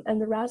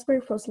 And the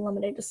raspberry frozen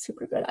lemonade is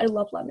super good. I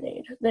love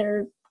lemonade.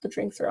 The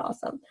drinks are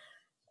awesome.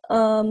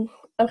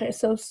 Okay,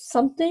 so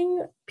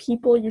something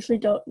people usually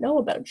don't know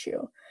about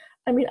you.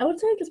 I mean, I would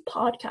say just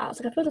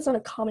podcasts. Like, I feel like that's not a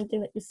common thing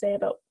that you say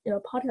about,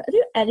 podcasts. I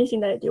think anything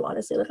that I do,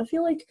 honestly. Like, I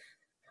feel like,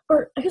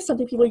 or I guess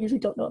something people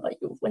usually don't know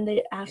about you when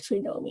they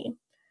actually know me.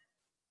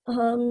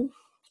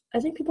 I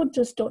think people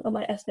just don't know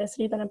my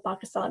ethnicity, that I'm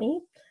Pakistani.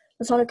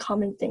 That's not a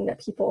common thing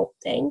that people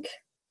think.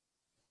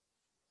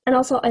 And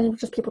also, I think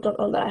just people don't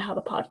know that I have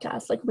a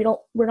podcast. Like,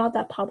 we're not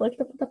that public,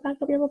 the fact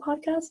that we have a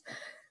podcast.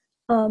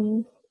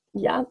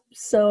 Yeah,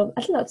 so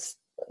I think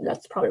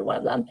that's probably one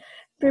of them.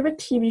 Favorite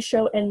TV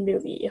show and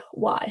movie?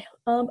 Why?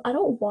 I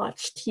don't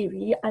watch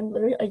TV. I'm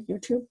literally a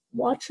YouTube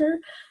watcher.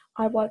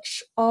 I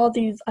watch all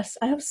these.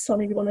 I have so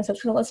many people on my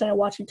subscription list, and I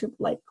watch YouTube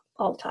like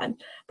all the time,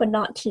 but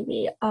not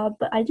TV.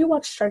 But I do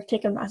watch Shark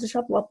Tank and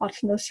MasterChef. Love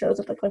watching those shows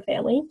with like my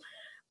family.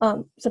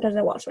 Sometimes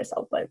I watch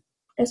myself, but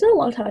it's been a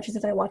long time actually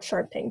since I watched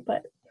Shark Tank.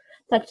 But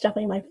that's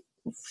definitely my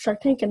Shark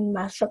Tank and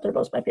MasterChef. They're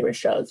both my favorite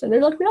shows, and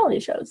they're like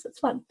reality shows. It's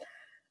fun.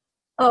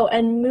 Oh,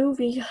 and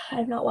movie.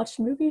 I've not watched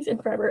movies in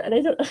forever, and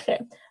I don't. Okay,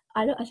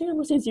 I don't. I think I'm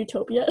gonna say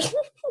Zootopia.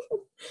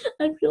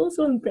 I feel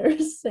so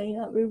embarrassed saying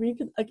that movie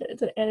because again,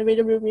 it's an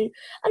animated movie.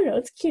 I don't know.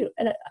 It's cute,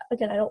 and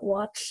again, I don't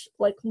watch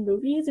like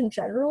movies in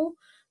general,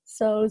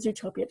 so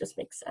Zootopia just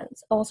makes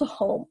sense. Also,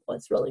 Home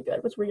was really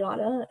good with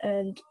Rihanna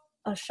and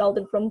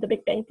Sheldon from The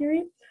Big Bang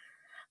Theory.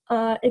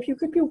 If you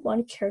could be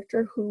one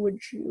character, who would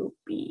you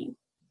be?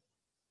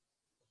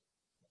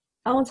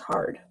 That one's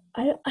hard.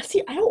 I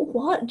see. I don't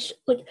watch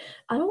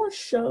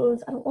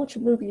shows. I don't watch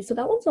movies, so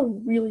that one's a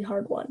really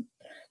hard one.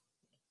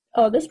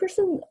 Oh, this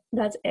person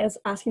that's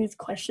asking these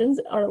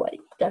questions are like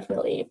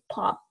definitely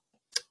pop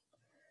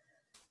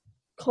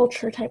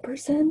culture type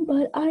person,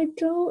 but I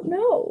don't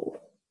know.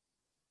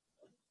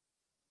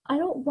 I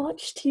don't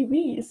watch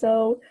TV,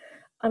 so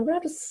I'm gonna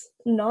have to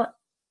not.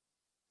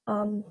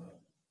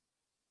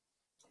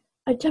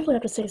 I definitely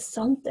have to say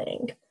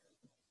something.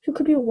 Who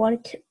could be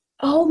one?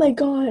 Oh my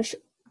gosh,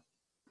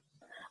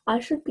 I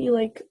should be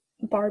like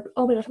Barbie.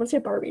 Oh my gosh, I'm gonna say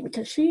Barbie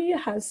because she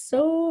has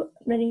so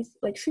many,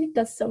 like, she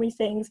does so many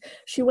things.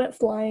 She went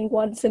flying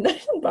once in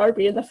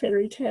Barbie in the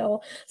fairy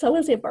tale. So I'm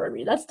gonna say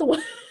Barbie. That's the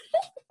one.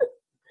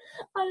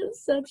 I'm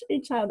such a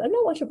child. I'm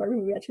not watching a Barbie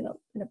movie actually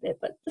in a bit,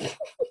 but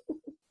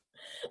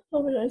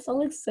oh my god, I sound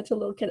like such a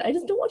little kid. I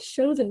just don't watch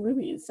shows and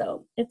movies,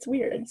 so it's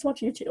weird. I just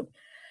watch YouTube.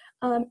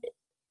 Um,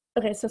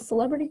 okay, so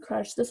celebrity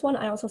crush. This one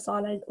I also saw,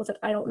 and I was like,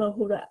 I don't know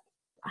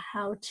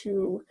how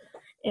to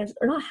answer,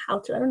 or not how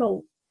to.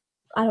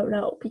 I don't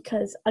know,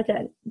 because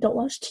again, don't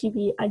watch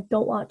TV. I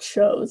don't watch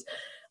shows.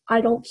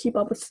 I don't keep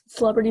up with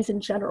celebrities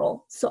in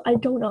general, so I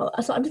don't know.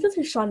 So I'm just gonna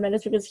say Shawn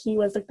Mendes because he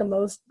was like the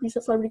most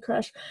recent celebrity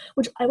crush.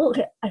 Which I will.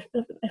 Okay, I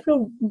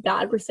feel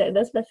bad for saying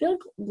this, but I feel like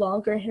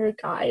longer hair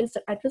guys,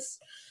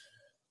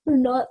 they're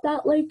not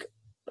that like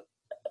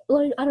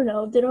I don't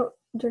know.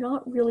 They're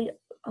not really.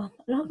 I'm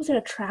not gonna say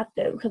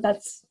attractive because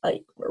that's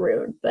like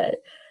rude, but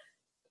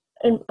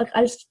and like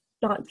I just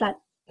not that.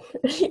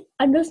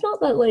 I'm just not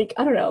that, like,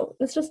 I don't know.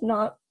 It's just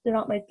not. They're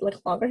not my like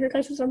longer hair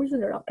guys for some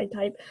reason. They're not my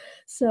type.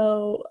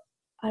 So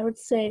I would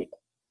say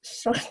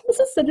this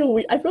is such a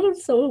weird. I feel like I'm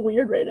so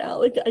weird right now.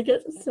 Like I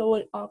get so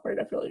like awkward.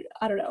 I feel like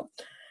I don't know.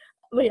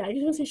 But yeah, I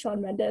just want to say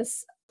Shawn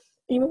Mendes.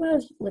 Even when I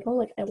was little,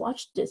 like I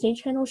watched Disney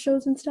Channel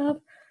shows and stuff.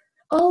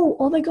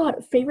 Oh my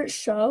God, favorite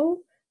show?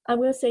 I'm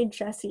gonna say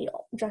Jessie.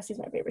 Jessie's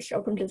my favorite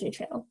show from Disney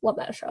Channel. Love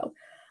that show.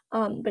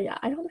 But yeah,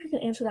 I don't think I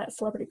can answer that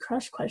celebrity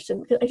crush question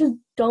because I just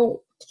don't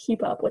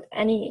keep up with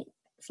any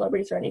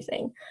celebrities or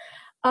anything.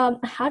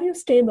 How do you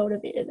stay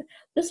motivated?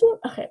 This one,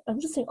 okay, I'm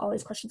just saying all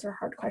these questions are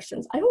hard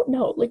questions. I don't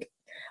know. Like,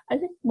 I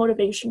think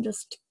motivation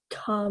just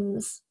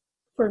comes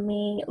for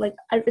me. Like,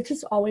 it's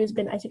just always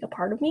been, I think, a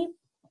part of me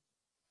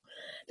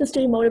to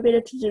stay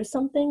motivated to do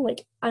something.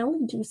 Like, I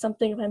only do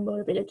something if I'm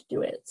motivated to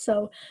do it.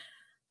 So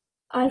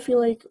I feel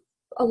like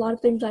a lot of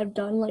things I've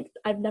done, like,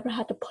 I've never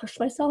had to push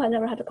myself. I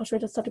never had to push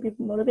myself to be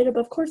motivated. But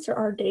of course, there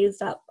are days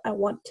that I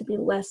want to be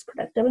less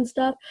productive and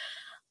stuff.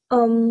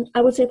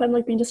 I would say if I'm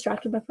like being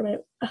distracted by from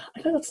it,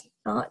 I feel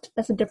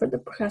that's a different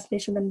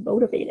procrastination than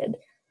motivated.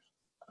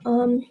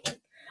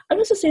 I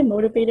was just say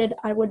motivated.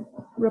 I would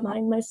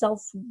remind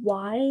myself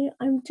why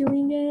I'm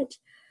doing it.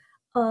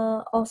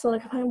 Also,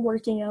 like if I'm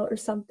working out or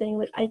something,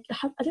 like I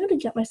don't have to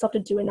get myself to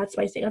do it. And that's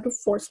my thing. I have to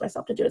force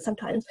myself to do it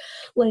sometimes.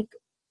 Like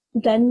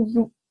then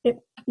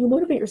you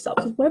motivate yourself,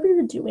 because whatever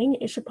you're doing,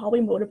 it should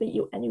probably motivate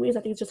you anyways. I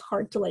think it's just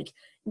hard to like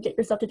get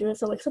yourself to do it.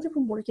 So like something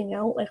from working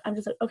out, like I'm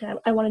just like, okay,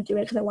 I want to do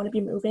it because I want to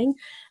be moving,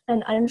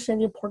 and I understand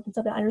the importance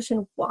of it. I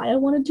understand why I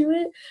want to do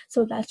it.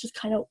 So that's just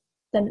kind of,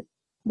 then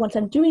once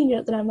I'm doing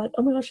it, then I'm like,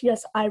 oh my gosh,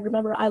 yes, I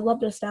remember, I love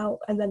this now,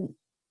 and then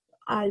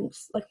I'm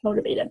like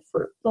motivated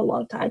for a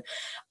long time.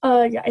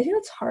 Yeah, I think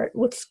it's hard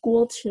with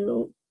school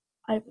too.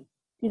 I've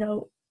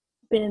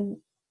been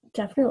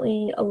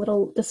definitely a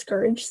little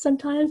discouraged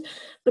sometimes,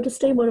 but to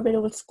stay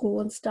motivated with school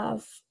and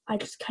stuff, I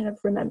just kind of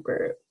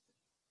remember,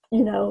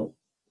 you know,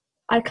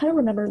 I kind of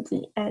remember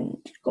the end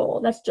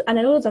goal. And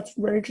I know that's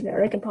very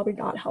generic and probably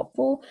not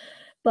helpful,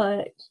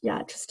 but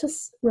yeah, just to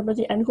remember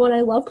the end goal. And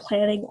I love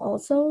planning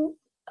also.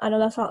 I know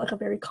that's not like a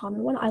very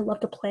common one. I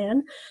love to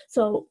plan.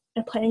 So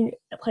and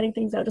planning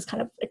things out just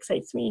kind of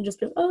excites me, and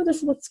just be like, oh, this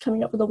is what's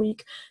coming up for the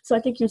week. So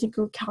I think using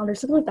group calendars,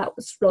 something like that,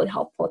 was really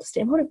helpful to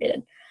stay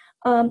motivated.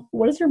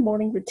 What is your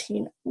morning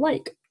routine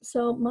like?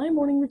 So my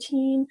morning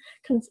routine,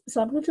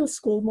 so I'm going to do a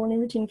school morning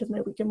routine because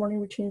my weekend morning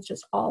routine is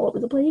just all over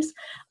the place.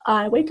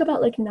 I wake up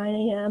at like 9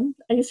 a.m.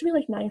 I used to be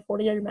like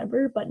 9:40, I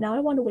remember, but now I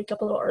want to wake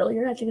up a little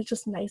earlier. I think it's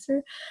just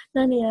nicer.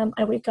 9 a.m.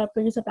 I wake up,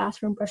 go use the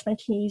bathroom, brush my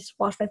teeth,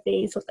 wash my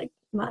face with like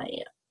my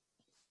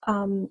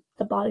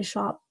the Body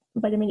Shop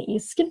vitamin E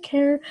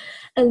skincare,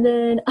 and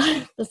then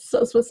that's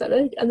so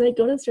specific. And then I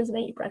go downstairs and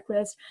I eat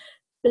breakfast,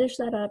 finish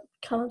that up,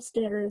 come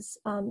upstairs.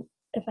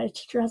 If my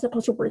teacher hasn't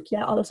posted work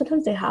yet, although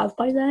sometimes they have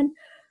by then.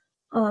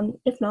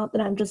 If not,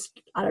 then I'm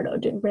just, I don't know,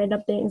 doing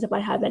random things. If I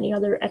have any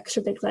other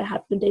extra things I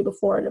had the day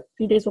before and a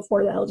few days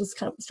before, then I'll just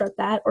kind of start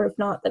that. Or if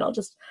not, then I'll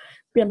just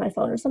be on my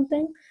phone or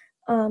something.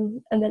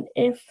 And then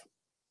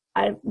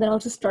then I'll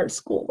just start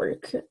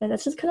schoolwork. And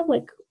that's just kind of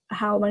like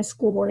how my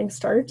school morning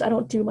starts. I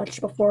don't do much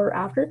before or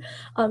after.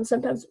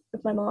 Sometimes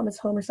if my mom is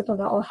home or something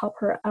like that, I'll help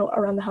her out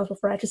around the house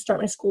before I just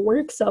start my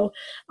schoolwork. So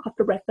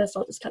after breakfast,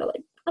 I'll just kind of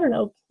like, I don't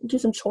know, do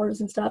some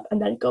chores and stuff,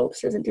 and then go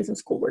upstairs and do some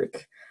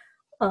schoolwork.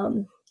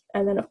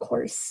 And then of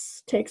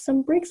course take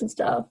some breaks and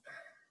stuff.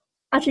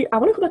 Actually, I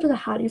want to go back to the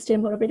how do you stay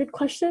motivated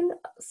question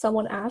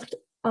someone asked.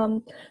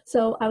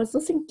 So I was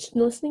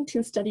listening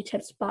to study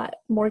tips by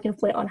Morgan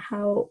Flint on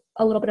how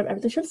a little bit of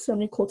everything. She has so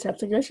many cool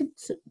tips. Like, you guys should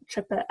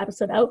check that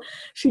episode out.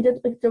 She did,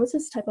 like, there was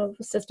this type of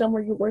system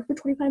where you work for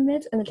 25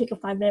 minutes and then take a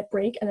 5-minute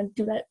break and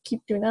then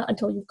keep doing that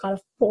until you've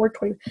got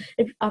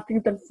after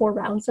you've done 4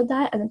 rounds of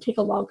that, and then take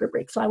a longer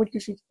break. So I would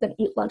usually then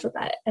eat lunch with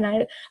that. And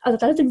I was like,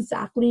 that is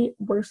exactly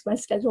works my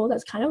schedule.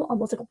 That's kind of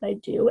almost like what I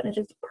do, and it's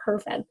just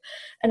perfect.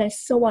 And I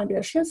so want to do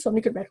that. She has so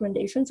many good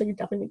recommendations, so you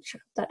definitely need to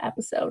check out that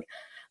episode.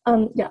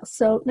 Yeah,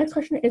 so next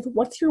question is,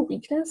 what's your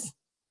weakness?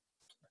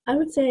 I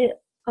would say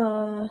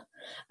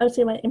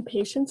my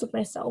impatience with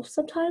myself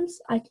sometimes.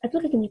 I feel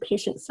like I can be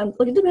patient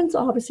like, it depends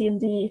obviously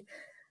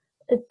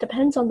it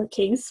depends on the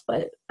case,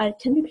 but I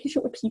can be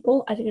patient with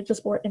people. I think it's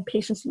just more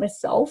impatience with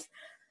myself.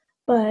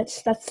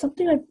 But that's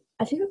something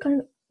I think I've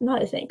gotten,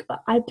 not I think,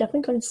 but I've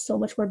definitely gotten so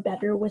much more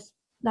better with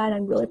that, and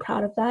I'm really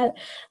proud of that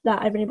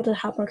I've been able to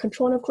have more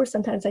control. And of course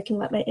sometimes I can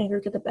let my anger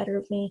get the better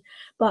of me,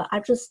 but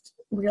I've just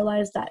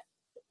realized that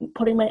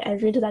putting my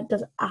energy into that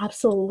does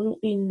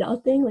absolutely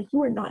nothing. Like,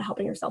 you are not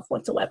helping yourself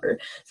whatsoever.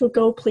 So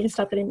please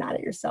stop getting mad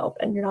at yourself,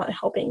 and you're not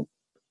helping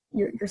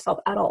yourself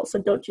at all. So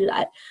don't do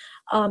that.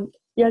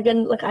 Yeah,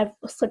 again, like, I've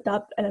slipped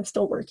up and I'm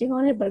still working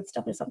on it, but it's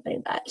definitely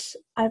something that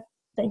I've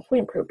thankfully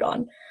improved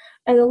on.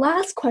 And the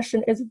last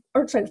question is,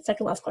 or sorry, the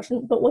second last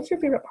question, but what's your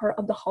favorite part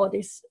of the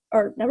holidays?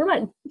 Or never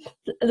mind,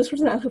 this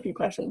person asked a few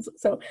questions.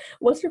 So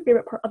what's your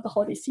favorite part of the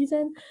holiday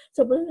season?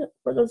 So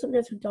for those of you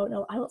guys who don't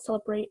know, I don't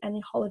celebrate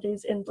any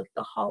holidays in like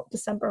the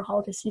December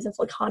holiday seasons,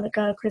 like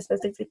Hanukkah,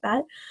 Christmas, things like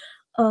that.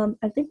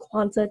 I think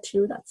Kwanzaa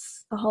too,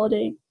 that's a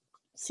holiday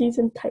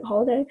season type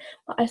holiday.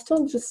 But I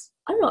still just,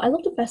 I don't know, I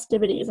love the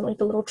festivities and like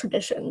the little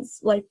traditions,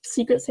 like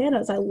Secret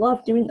Santas. I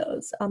love doing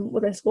those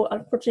with my school.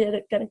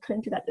 Unfortunately, I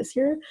couldn't do that this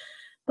year.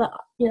 But,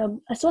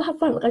 I still have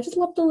fun. Like, I just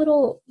love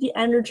the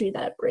energy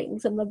that it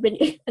brings, and the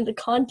video and the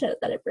content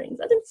that it brings.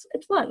 I think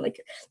it's fun.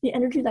 Like, the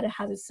energy that it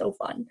has is so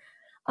fun.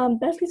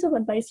 Best piece of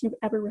advice you've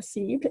ever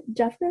received?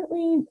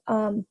 Definitely,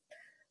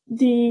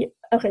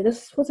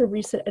 this was a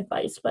recent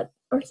advice,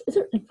 or is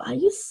it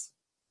advice?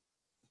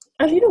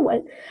 You know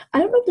what? I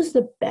don't know if this is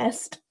the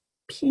best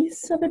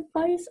piece of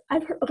advice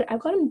I've heard. Okay,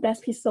 I've gotten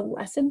best pieces of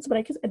lessons, but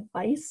I guess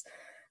advice.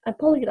 I'm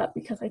pulling it up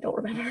because I don't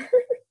remember.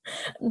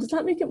 Does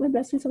that make it my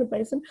best piece of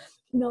advice? And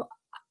no,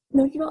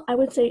 no, I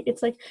would say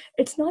it's like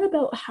it's not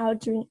about how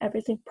doing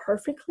everything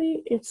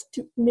perfectly. It's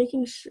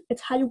making sure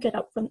it's how you get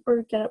up from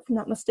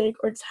that mistake,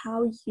 or it's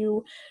how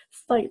you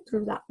fight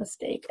through that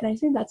mistake. And I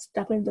think that's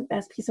definitely the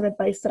best piece of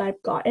advice that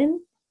I've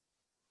gotten.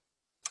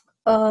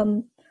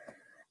 And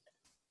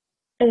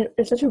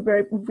it's such a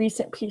very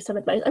recent piece of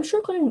advice. I'm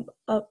sure going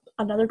up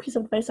another piece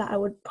of advice that I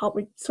would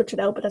probably switch it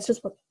out, but that's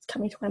just what's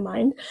coming to my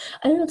mind.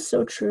 I think that's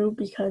so true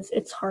because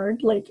it's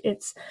hard. Like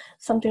it's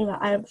something that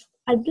I've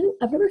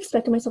never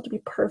expected myself to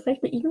be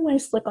perfect, but even when I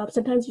slip up,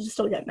 sometimes you just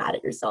still get mad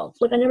at yourself.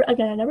 Like I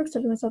never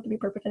expected myself to be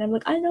perfect, and I'm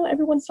like, I know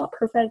everyone's not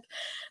perfect,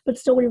 but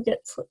still when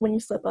you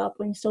slip up,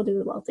 when you still do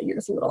the wrong thing, you're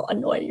just a little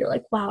annoyed. You're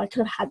like, wow, I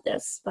could have had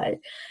this, but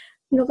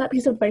that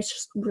piece of advice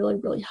just really,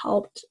 really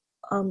helped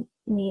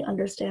me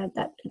understand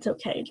that it's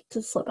okay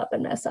to slip up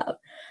and mess up.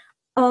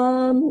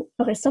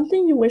 Okay,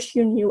 something you wish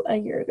you knew a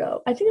year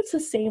ago. I think it's the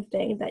same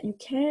thing that you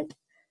can't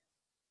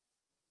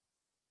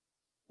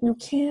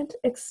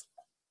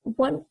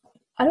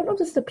I don't know if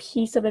this is a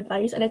piece of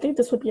advice, and I think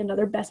this would be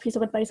another best piece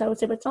of advice I would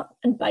say, but it's not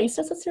advice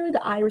necessarily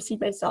that I received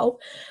myself,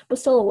 but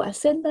still a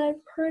lesson that I've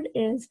heard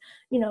is,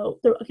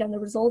 the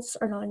results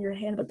are not in your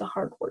hand, but the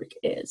hard work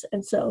is.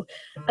 And so,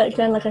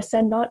 again, like I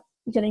said, not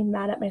getting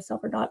mad at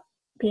myself or not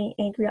being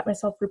angry at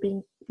myself for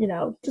being,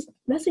 just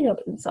messing up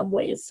in some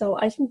ways. So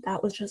I think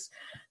that was just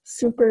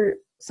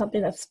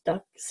something that's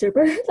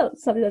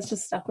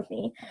just stuck with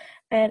me.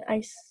 And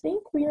I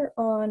think we are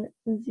on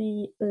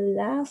the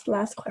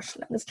last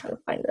question. I'm just trying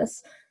to find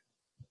this.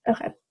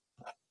 Okay.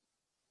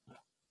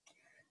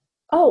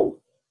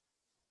 Oh,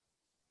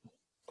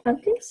 I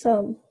think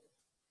so.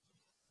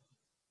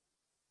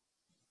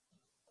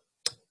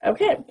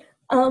 Okay.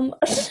 I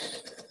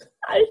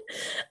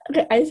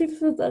think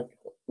this is the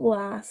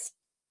last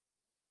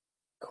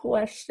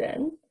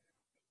question.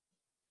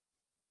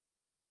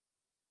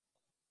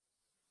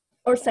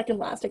 Or second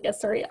last, I guess.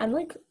 Sorry. I'm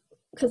like,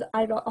 because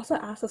I also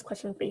asked this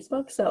question on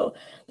Facebook, so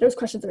there's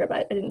questions there,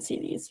 but I didn't see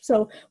these.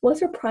 So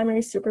what's your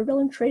primary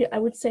supervillain trait? I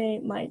would say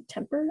my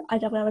temper. I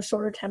definitely have a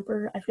shorter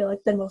temper, I feel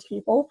like, than most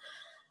people.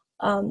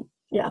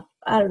 Yeah,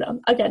 I don't know.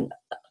 Again,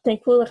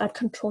 thankfully, like I've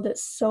controlled it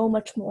so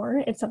much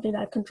more. It's something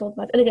that I've controlled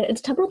much. And again,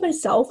 it's temper with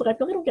myself. Like I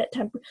feel like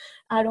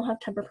I don't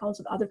have temper problems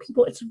with other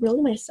people. It's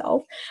really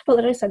myself. But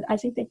like I said, I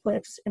think thankfully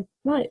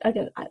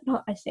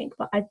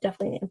I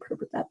definitely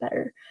improved with that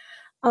better.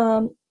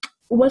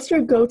 What's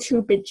your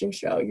go-to binging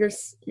show? You're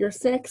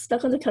sick,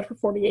 stuck on the couch for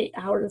 48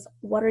 hours.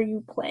 What are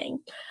you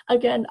playing?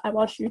 Again, I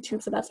watch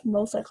YouTube, so that's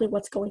most likely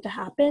what's going to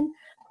happen.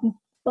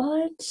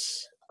 But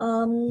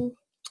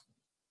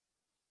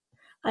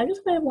I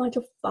just might want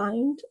to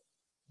find,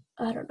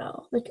 I don't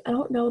know, like I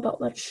don't know about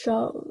much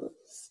shows.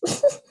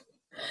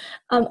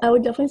 I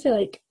would definitely say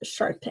like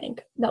Shark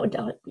Tank. That would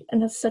definitely be,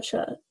 and that's such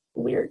a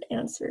weird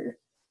answer.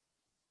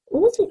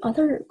 What was the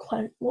other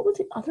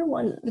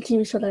one? The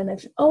TV show that I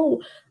mentioned?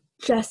 Oh,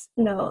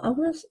 no. I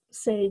want to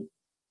say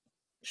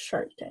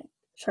Shark Tank.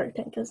 Shark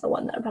Tank is the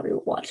one that I'm probably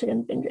watching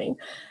and binging.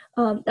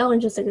 That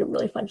one's just like a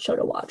really fun show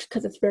to watch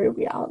because it's very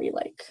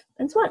reality-like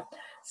and it's fun.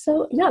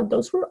 So yeah,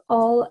 those were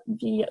all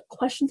the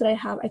questions that I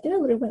have. I think I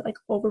literally went like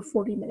over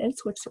 40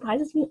 minutes, which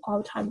surprises me all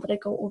the time that I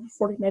go over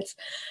 40 minutes.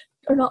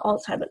 Or not all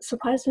the time, but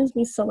surprises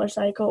me so much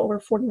that I go over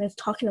 40 minutes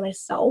talking to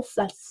myself.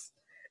 That's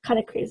kind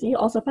of crazy.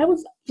 Also, if I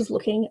was just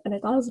looking and I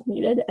thought I was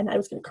muted and I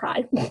was gonna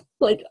cry,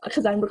 like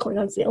because I'm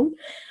recording on Zoom.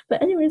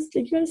 But anyways,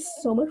 thank you guys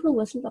so much for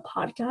listening to the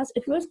podcast.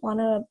 If you guys want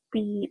to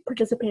be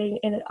participating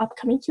in an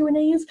upcoming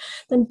Q&As,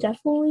 then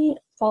definitely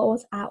follow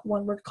us at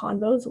One Word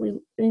Convos. We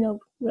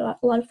got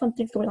a lot of fun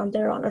things going on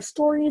there on our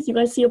stories. You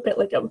guys see a bit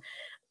like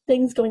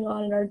things going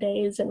on in our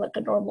days and like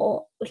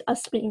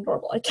us being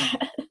normal, I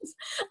guess.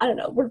 I don't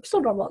know. We're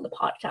still normal on the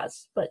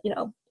podcast, but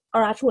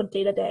our actual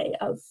day-to-day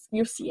of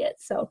you see it.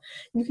 So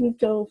you can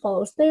go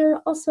follow us there.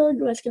 Also,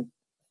 you guys can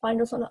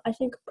find us on, I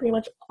think, pretty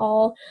much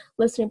all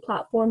listening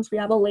platforms. We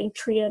have a link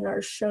tree in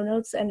our show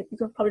notes, and you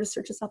can probably just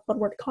search us up One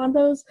Word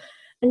Convos.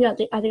 And yeah,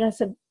 I think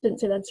didn't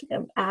say the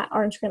Instagram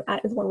our Instagram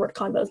is One Word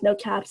Convos. No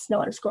caps,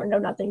 no underscore, no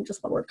nothing,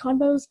 just One Word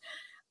Convos.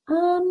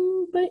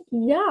 But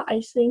yeah,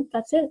 I think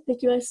that's it.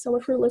 Thank you guys so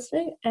much for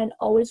listening, and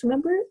always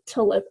remember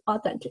to live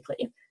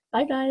authentically.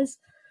 Bye, guys.